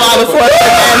gonna have all the 4 foot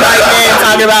men right there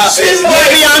talking about. She's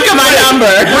like, Bianca, my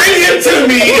number. Bring him to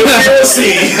me and we'll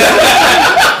see.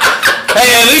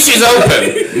 Hey, at least she's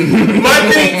open.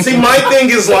 My thing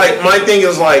is like,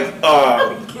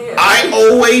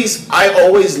 I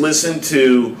always listen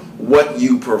to what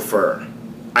you prefer.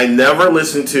 I never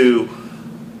listen to,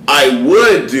 I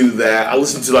would do that. I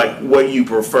listen to like what you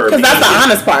prefer. Because that's the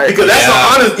honest part. Because that's the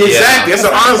honest, exactly. That's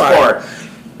the honest part.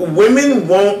 Women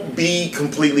won't be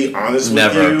completely honest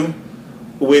with you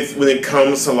when it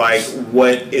comes to like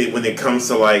what they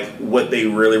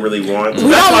really want. We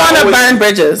don't want to burn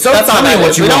bridges. That's all that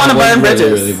is. We don't want to burn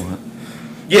bridges.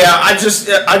 Yeah, I just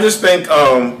think,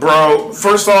 bro,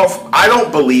 first off, I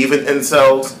don't believe in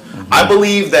incels. Mm-hmm. I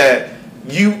believe that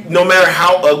no matter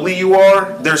how ugly you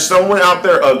are, there's someone out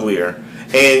there uglier.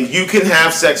 And you can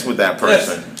have sex with that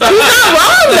person. He's not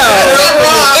wrong,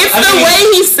 though. It's the way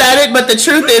he said it, but the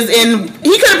truth is,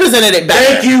 he could have presented it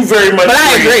better. Thank you very much. But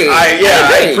I agree.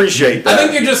 I appreciate that. I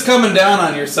think you're just coming down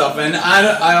on yourself. And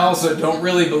I also don't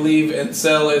really believe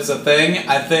incel is a thing.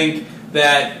 I think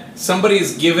that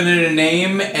somebody's given it a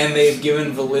name and they've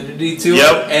given validity to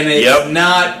it. And it's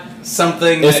not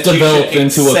something it's that developed you should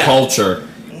into accept. A culture.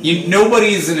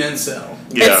 Nobody's an incel.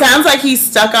 Yeah. It sounds like he's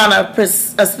stuck on a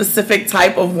specific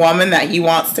type of woman that he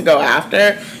wants to go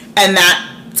after, and that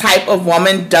type of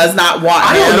woman does not want him.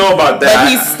 I don't know about that. But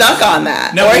he's stuck on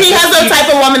that. No, or he has a type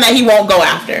of woman that he won't go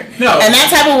after. No. And that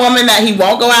type of woman that he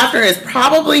won't go after is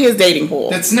probably his dating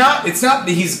pool. It's not that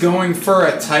he's going for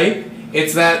a type.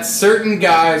 It's that certain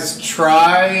guys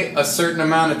try a certain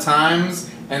amount of times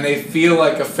and they feel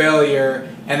like a failure,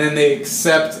 and then they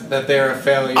accept that they're a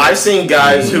failure. I've seen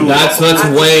guys who that's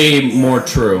way more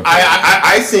true.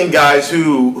 I've seen guys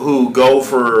who go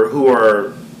for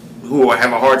who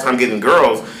have a hard time getting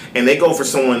girls, and they go for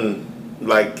someone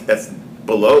like that's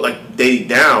below, like they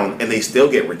down, and they still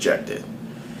get rejected.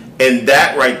 And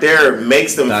that right there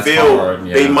makes them feel hard,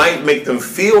 yeah. They might make them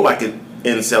feel like it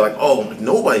and say like, oh, like,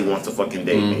 nobody wants to fucking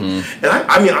date me. And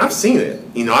I mean I've seen it.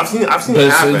 You know, I've seen it happen.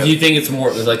 So you think it's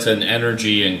more like an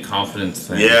energy and confidence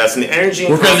thing? Yeah, it's an energy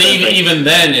and because confidence thing. even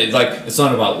then it's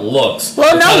not about looks.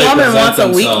 Well, no woman wants a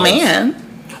weak man.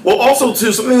 Well, also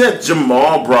too, something that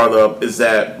Jamal brought up is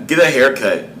that get a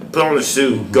haircut, put on a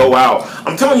suit, go out.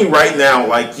 I'm telling you right now,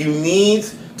 like you need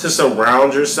to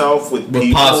surround yourself with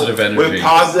people positive energy. With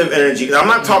positive energy. And I'm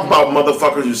not talking about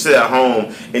motherfuckers who sit at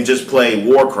home and just play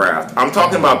Warcraft. I'm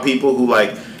talking about people who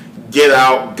like get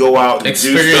out, go out, and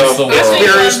experience do stuff,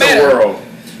 experience the world.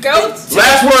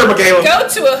 Last word, Michaela. Go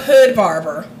to a hood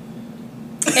barber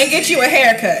and get you a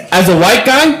haircut. As a white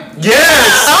guy?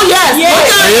 Yes. Oh yes.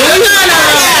 Really?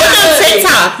 Look on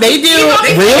TikTok. They do.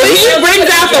 Really? He brings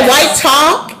out the white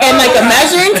chalk and like a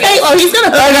measuring tape. Oh, he's gonna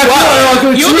hook you up.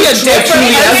 You'll be a different.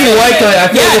 As a white guy,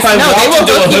 I feel like if I walked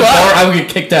into a hood bar, I would get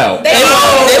kicked out. They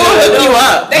will hook you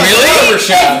up. Really? If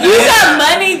you got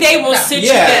money, they will sit you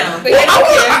down. Well,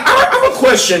 I have a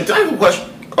question. I have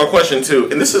a question too,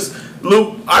 and this is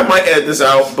Luke. I might edit this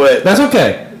out, but that's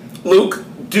okay. Luke,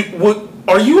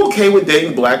 are you okay with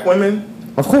dating black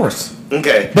women? Of course.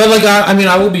 Okay. But like I mean,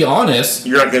 I will be honest.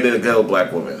 You're not gonna go with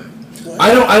black women.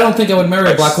 I don't think I would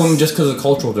marry a black woman just because of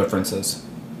cultural differences.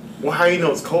 Well, how do you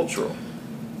know it's cultural?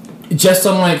 Just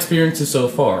on my experiences so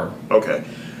far. Okay.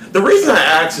 The reason I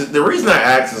ask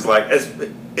is like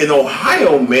in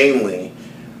Ohio mainly,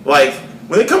 like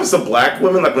when it comes to black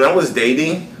women, like when I was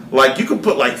dating, like you could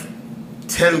put like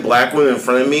 10 black women in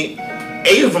front of me,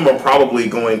 8 of them are probably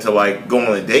going to like go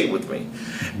on a date with me.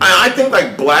 I think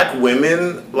like black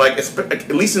women, like at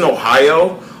least in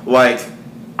Ohio, like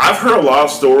I've heard a lot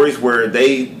of stories where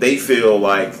they feel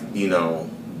like, you know,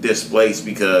 displaced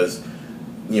because,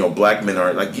 you know, black men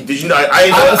are like. Did you know?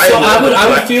 I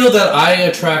would feel that I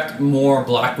attract more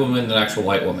black women than actual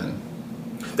white women.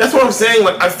 That's what I'm saying.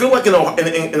 Like I feel like in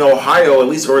Ohio, at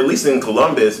least in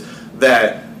Columbus,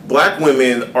 that black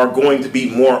women are going to be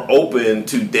more open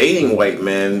to dating white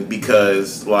men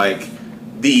because like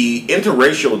the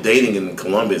interracial dating in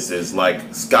Columbus is like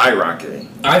skyrocketing.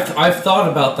 I've thought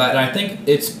about that, and I think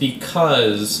it's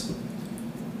because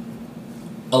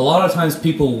a lot of times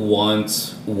people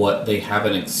want what they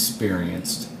haven't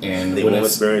experienced, and they won't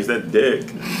experience that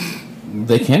dick.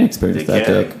 They can experience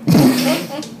dick.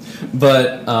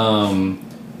 But I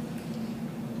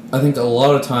think a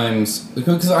lot of times,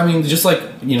 because I mean, just like,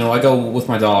 you know, I go with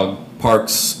my dog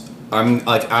parks. I'm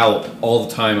like out all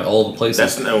the time at all the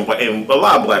places. And a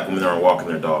lot of black women aren't walking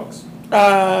their dogs.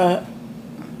 I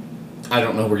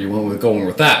don't know where you went with going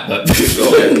with that, but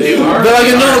they are. But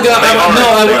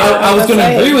I was going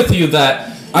to agree with you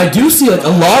that I do see like a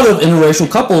lot of interracial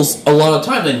couples a lot of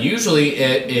time, and usually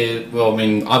well, I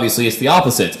mean, obviously it's the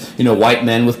opposite. You know, white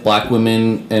men with black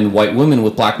women and white women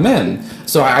with black men.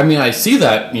 So I mean, I see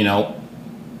that, you know,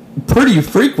 pretty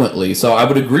frequently. So I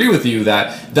would agree with you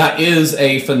that is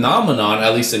a phenomenon,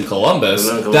 at least in Columbus,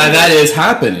 that is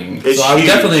happening. It's so I would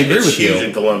definitely agree with you. It's huge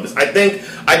in Columbus. I think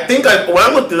when I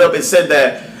looked it up, it said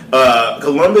that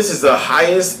Columbus is the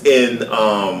highest in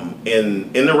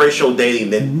interracial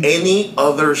dating than any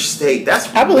other state. That's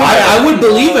I would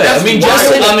believe it. That's I believe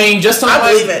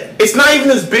it. It's not even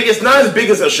as big. It's not as big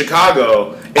as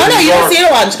Chicago. Oh no, you don't see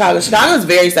it a lot in Chicago. Chicago is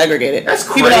very segregated. That's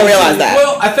crazy. People don't realize that.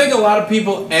 Well, I think a lot of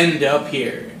people end up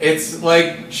here. It's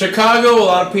like Chicago. A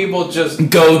lot of people just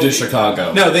go to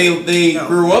Chicago. No, they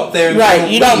grew up there. Right,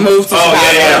 you don't move to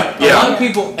Chicago. A lot of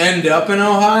people end up in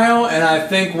Ohio, and I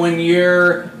think when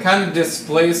you're kind of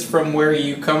displaced from where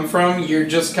you come from, you're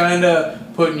just kind of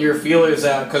putting your feelers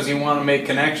out because you want to make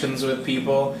connections with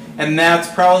people, and that's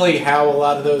probably how a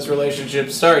lot of those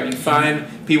relationships start. You find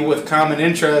people with common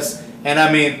interests, and I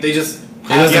mean, they just.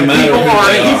 People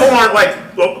aren't like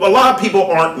a lot of people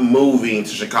aren't moving to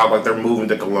Chicago like they're moving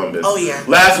to Columbus. Oh yeah.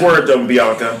 Last word, though,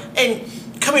 Bianca. And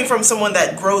coming from someone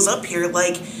that grows up here,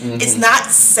 like it's not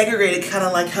segregated, kind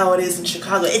of like how it is in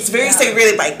Chicago. It's very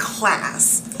segregated by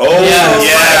class. Oh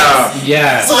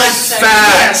yeah. So like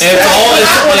facts.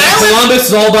 Columbus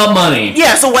is all about money.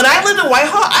 Yeah. So when I lived in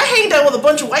Whitehall, I hanged out with a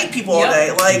bunch of white people all day.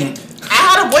 Like. I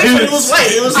had a boyfriend who was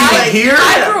white. It was here.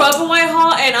 I grew up in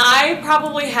Whitehall, and I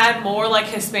probably had more like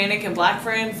Hispanic and black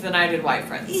friends than I did white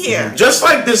friends. Yeah. Just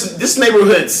like this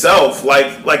neighborhood itself,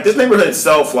 like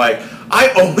I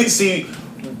only see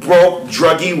broke,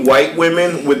 druggy white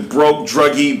women with broke,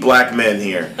 druggy black men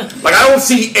here. Like, I don't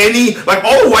see any, like,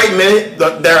 all the white men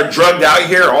that are drugged out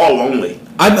here are all lonely.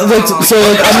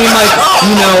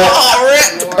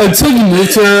 Until you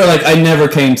moved here, like, I never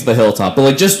came to the Hilltop. But,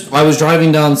 like, I was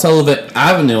driving down Sullivan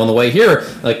Avenue on the way here.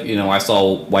 Like, I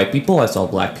saw white people, I saw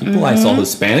black people, I saw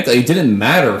Hispanic. Like, it didn't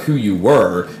matter who you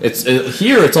were.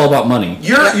 Here, it's all about money.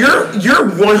 You're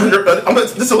 100.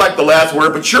 This is like the last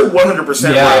word, but you're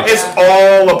 100% right. It's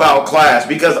all about class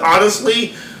because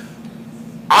honestly,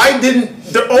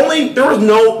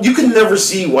 you could never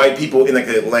see white people in like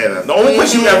Atlanta. The only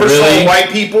place you ever saw white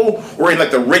people were in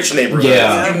like the rich neighborhoods.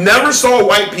 Yeah. You never saw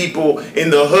white people in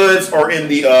the hoods or in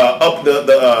the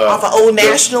off of Old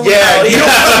National. You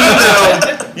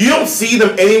don't see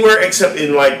them anywhere except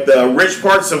in like the rich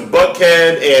parts of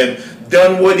Buckhead and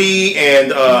Dunwoody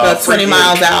and 20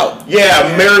 miles out.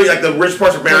 Yeah, like the rich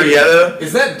parts of Marietta.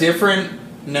 Is that different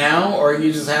now, or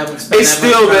you just haven't spent? It's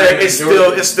still there. It's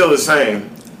still the same.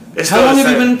 How long have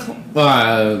you been? It's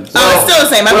still the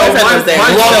same. My boyfriend was there.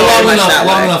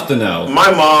 Long enough to know.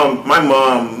 My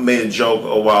mom made a joke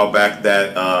a while back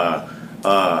that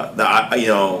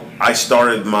I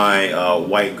started my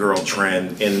white girl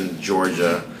trend in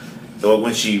Georgia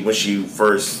when she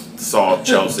first saw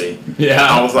Chelsea. Yeah,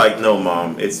 I was like, no,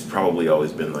 Mom, it's probably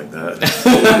always been like that.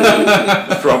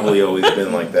 It's probably always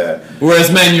been like that. Whereas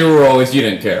men, you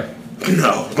didn't care.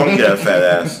 No, don't get a fat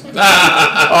ass. All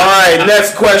right,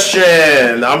 next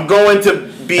question. I'm going to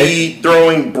be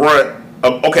throwing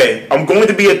I'm going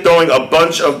to be throwing a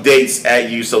bunch of dates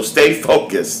at you, so stay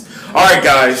focused. All right,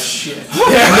 guys. Shit.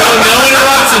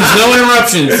 No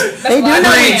interruptions. They do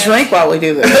not drink while we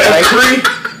do this. Right?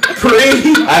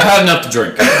 I've had enough to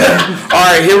drink. All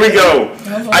right, here we go.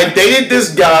 I dated this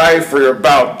guy for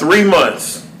about 3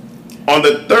 months. On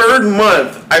the 3rd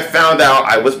month, I found out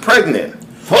I was pregnant.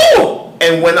 Oh!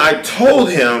 And when I told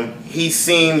him, he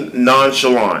seemed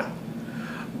nonchalant,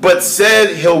 but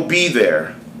said he'll be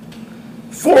there.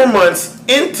 4 months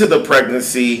into the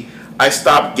pregnancy, I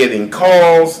stopped getting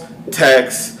calls,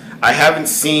 texts. I haven't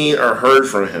seen or heard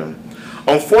from him.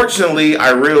 Unfortunately,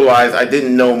 I realized I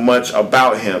didn't know much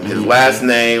about him. His last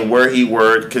name, where he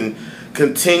worked, I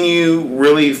couldn't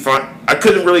really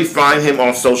find him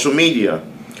on social media.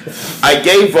 I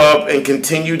gave up and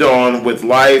continued on with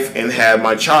life and had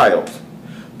my child.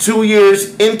 2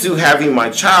 years into having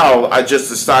my child, I just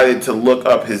decided to look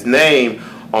up his name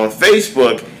on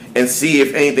Facebook and see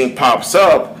if anything pops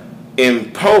up in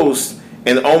posts.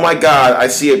 And oh my God, I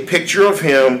see a picture of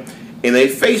him in a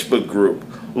Facebook group.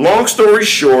 Long story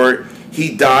short,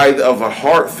 he died of a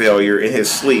heart failure in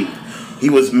his sleep. He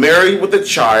was married with a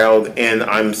child, and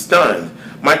I'm stunned.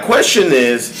 My question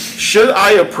is, should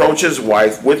I approach his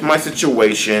wife with my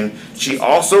situation? She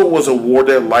also was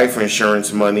awarded life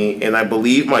insurance money, and I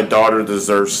believe my daughter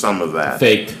deserves some of that.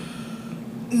 Fake.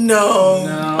 No.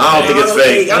 I don't think it's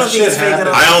fake. I don't think it's fake at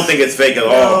all. I don't think it's fake at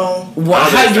all.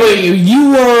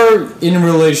 You were in a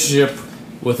relationship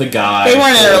with a guy. They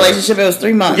weren't in a relationship. It was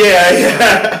 3 months.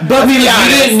 Yeah. But you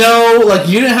didn't know,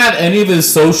 you didn't have any of his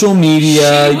social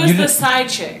media. She was the side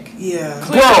chick. Yeah.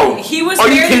 Bro, he was are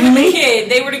you married kidding with me? a kid.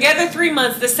 They were together 3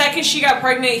 months. The second she got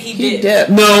pregnant, he did.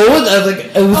 No, it was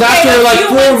after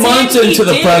 4 months into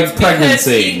the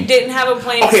pregnancy. He didn't have a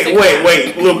plan. Okay,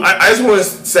 wait. Look, I just want to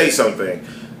say something.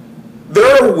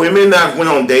 There are women that I've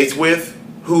went on dates with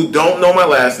who don't know my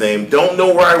last name, don't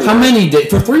know where I work. How many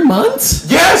dates? For 3 months?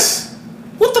 Yes.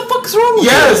 What the fuck's wrong with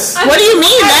Yes. What do you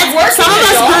mean? Some of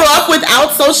us grew up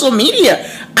without social media.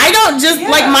 I don't just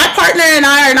my partner and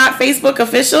I are not Facebook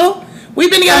official. We've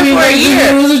been together for a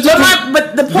year.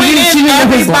 But the point is,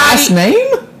 everybody. His last name?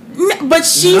 But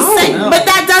but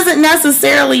that doesn't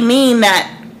necessarily mean that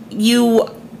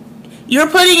you're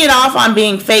putting it off on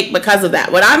being fake because of that.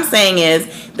 What I'm saying is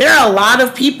there are a lot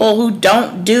of people who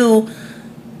don't do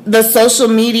the social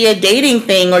media dating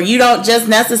thing, or you don't just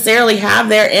necessarily have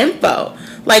their info.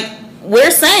 Like we're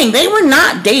saying, they were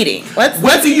not dating.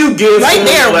 What do you give? Right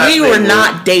there, we were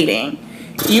not dating.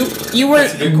 You were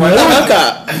the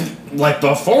hookup.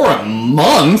 Before a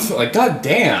month?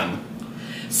 goddamn.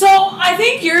 So I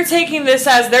think you're taking this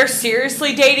as they're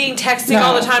seriously dating, texting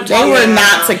all the time. They were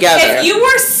not together. If you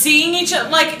were seeing each other,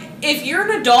 if you're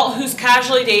an adult who's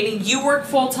casually dating, you work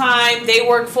full time, they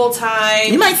work full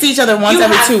time. You might see each other once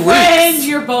every 2 weeks. Friends,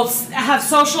 you both have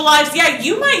social lives. Yeah,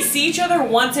 you might see each other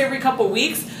once every couple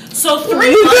weeks. So 3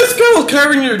 months. This girl's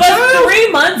carrying your child. But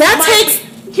 3 months. That takes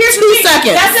Here's 2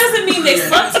 seconds. That doesn't mean they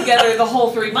slept together the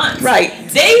whole 3 months. Right.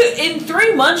 In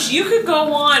 3 months, you could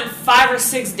go on 5 or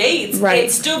 6 dates. Right.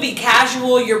 It'd still be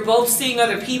casual. You're both seeing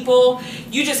other people.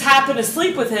 You just happen to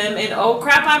sleep with him, and oh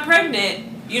crap, I'm pregnant.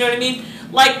 You know what I mean?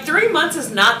 Like 3 months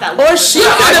is not that long. Or she could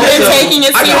have been taking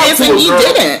it serious and he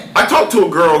didn't. I talked to a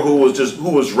girl who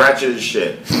was ratchet as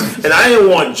shit, and I didn't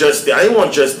want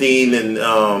Justine and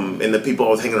the people I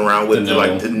was hanging around with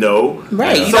to know.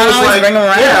 Right, so you don't always bring her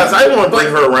around. Yeah, so I didn't want to bring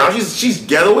her around. She's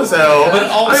ghetto as hell. But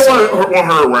also, I didn't want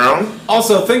her around.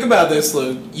 Also, think about this,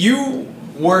 Luke. You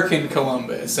work in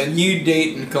Columbus and you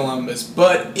date in Columbus,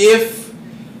 but if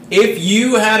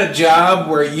you had a job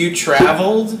where you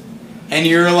traveled and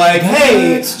you're like,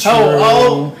 hey,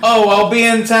 I'll be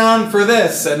in town for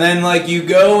this, and then like you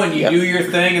go and you do your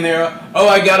thing, and they're,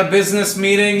 I got a business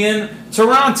meeting in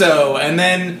Toronto, and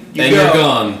then you're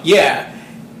gone. Yeah.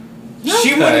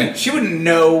 Okay. She wouldn't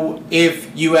know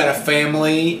if you had a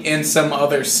family in some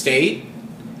other state.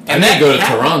 And then go to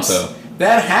Toronto.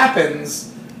 That happens.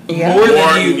 More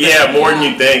than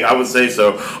you think. I would say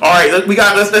so. All right,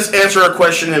 let's answer a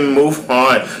question and move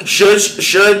on. Should she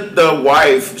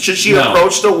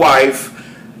approach the wife,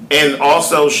 and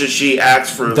also should she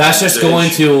ask for? That's just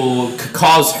going to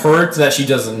cause hurt that she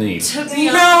doesn't need. No,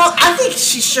 I think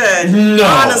she should. No,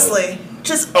 honestly,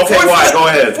 just okay. Why? Go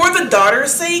ahead. For the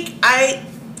daughter's sake,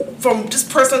 from just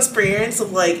personal experience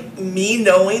of like me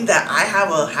knowing that I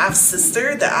have a half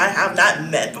sister that I have not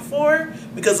met before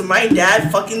because of my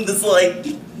dad fucking this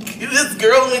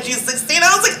girl when she's 16.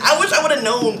 I was like, I wish I would have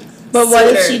known. But what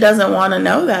if she doesn't want to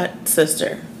know that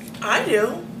sister? I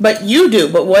do. But you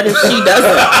do. But what if she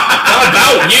doesn't? How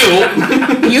about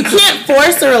you? You can't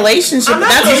force a relationship.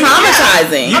 That's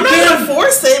traumatizing. I'm not gonna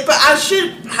force it, but I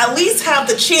should at least have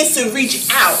the chance to reach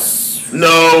out.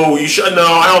 No, you should. No,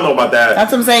 I don't know about that.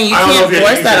 That's what I'm saying. You can't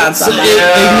force that on somebody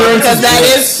because that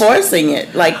is forcing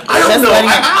it. Like I don't know.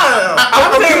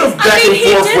 I'm kind of back and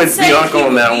forth with Bianca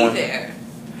on that one.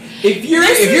 If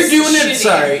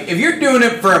you're doing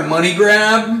it for a money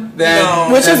grab, then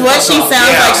which is what she sounds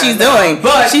like she's doing.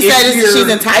 But she said she's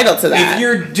entitled to that. If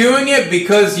you're doing it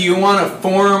because you want to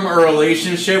form a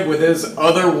relationship with this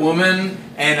other woman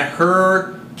and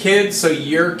her kid, so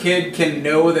your kid can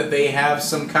know that they have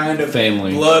some kind of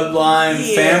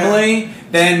bloodline family,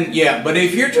 then yeah. But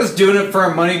if you're just doing it for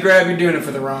a money grab, you're doing it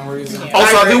for the wrong reason.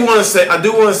 Also, I do want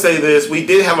to say this. We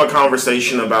did have a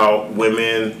conversation about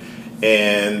women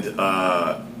and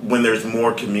when there's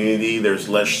more community, there's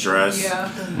less stress. Yeah.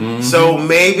 Mm-hmm. So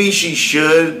maybe she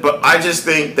should, but I just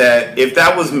think that if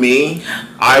that was me,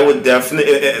 I would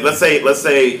definitely. Let's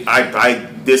say I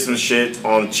did some shit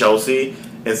on Chelsea,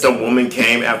 and some woman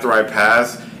came after I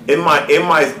passed. In my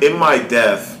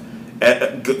death,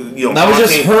 that would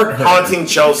just hurt her. Haunting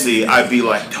Chelsea, I'd be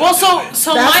like, well, so here's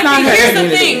the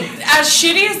thing. As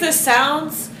shitty as this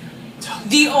sounds,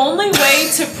 the only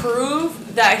way to prove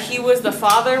that he was the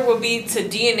father would be to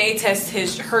DNA test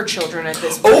her children at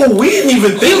this point. Oh, we didn't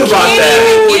even think about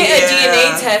that. You can't even get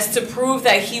a DNA test to prove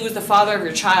that he was the father of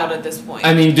your child at this point.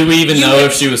 I mean, do we even know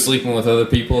if she was sleeping with other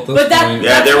people at this point?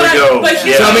 Yeah, there we go.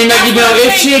 So I mean,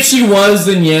 if she was,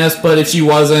 then yes. But if she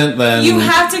wasn't, then you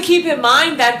have to keep in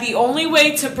mind that the only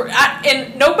way to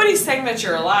and nobody's saying that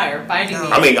you're a liar by any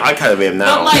means. I mean, I kind of am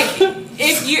now. But like,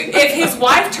 if his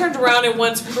wife turned around and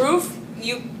wants proof,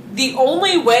 the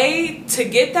only way to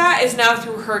get that is now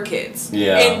through her kids.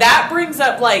 Yeah. And that brings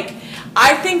up,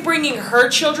 I think bringing her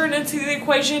children into the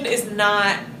equation is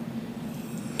not,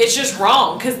 it's just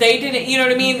wrong. Because they didn't, you know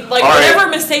what I mean? Whatever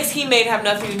mistakes he made have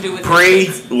nothing to do with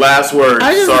it. Last word.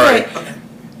 Sorry.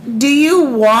 Do you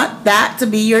want that to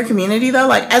be your community though?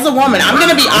 Like, as a woman, I'm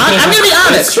gonna be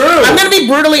honest. It's true. I'm gonna be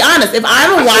brutally honest. If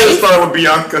I'm a wife, start with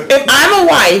Bianca. If I'm a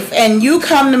wife and you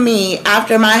come to me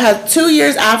after 2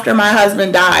 years after my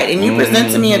husband died, and you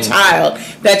present to me a child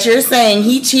that you're saying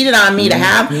he cheated on me to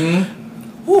have.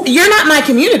 You're not my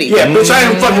community. Yeah, bitch, I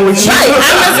am fucking with you. Right.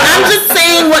 I'm just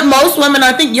saying what most women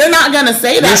are thinking. You're not gonna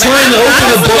say that. You're trying to open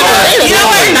a book. You know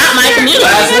what? Not my community.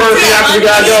 Last word, we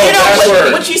gotta go. Last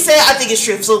word. What you said, I think is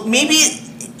true. So maybe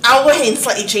I'll go ahead and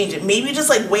slightly change it. Maybe just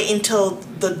wait until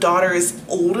the daughter is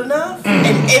old enough,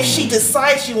 and if she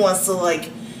decides she wants to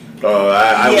wait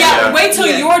till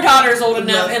your daughter's old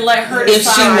enough and let her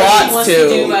decide what she wants to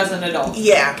do as an adult.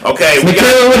 Yeah. Okay.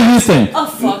 Michaela, what do you think? A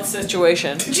fuck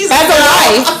situation. As a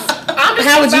wife,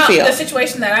 how would you feel? The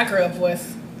situation that I grew up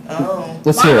with. Oh.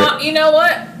 Let's hear it. You know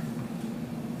what?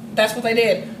 That's what they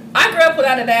did. I grew up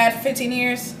without a dad for 15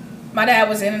 years. My dad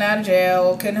was in and out of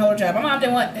jail, couldn't hold a job. My mom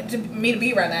didn't want me to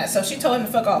be around that, so she told him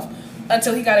to fuck off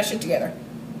until he got his shit together.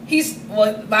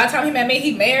 By the time he met me,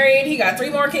 he married, he got 3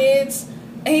 more kids.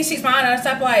 And he sees mine at a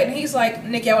stoplight, and he's like,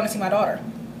 Nikki, I want to see my daughter.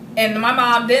 And my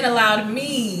mom then allowed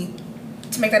me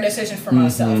to make that decision for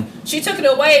myself. She took it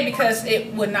away because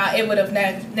it would have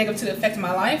negatively affected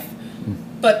my life.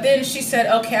 But then she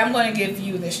said, okay, I'm going to give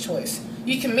you this choice.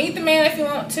 You can meet the man if you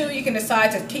want to. You can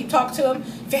decide to keep talking to him.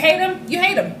 If you hate him, you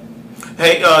hate him.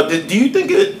 Hey, do you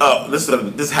think it?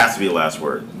 This has to be the last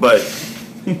word. But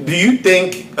do you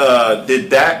think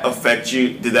did that affect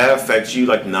you? Did that affect you?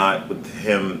 Like not with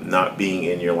him not being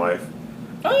in your life?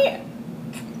 Oh yeah.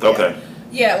 Okay.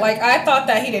 Yeah, like I thought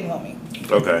that he didn't want me.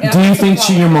 Okay. Do you think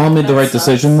your mom made the right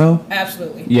decision though?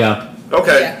 Absolutely. Yeah.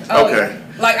 Okay. Yeah. Oh, okay.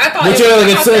 Yeah. Like I thought, But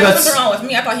there was something wrong with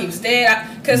me. I thought he was dead.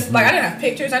 Because like I didn't have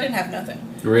pictures. I didn't have nothing.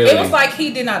 Really? It was like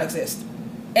he did not exist.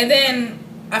 And then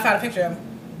I found a picture of him.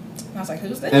 And I was like,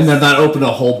 who's this? And then that opened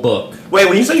a whole book. Wait,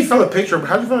 when you say you found a picture,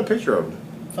 how did you find a picture of him?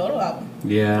 Photo album.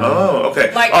 Yeah. Oh,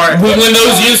 okay. Like, all right. When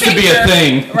those used to be a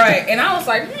thing. Right. And I was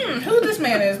like, who this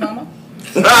man is, mama?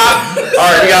 All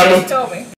right, we got him. He told me.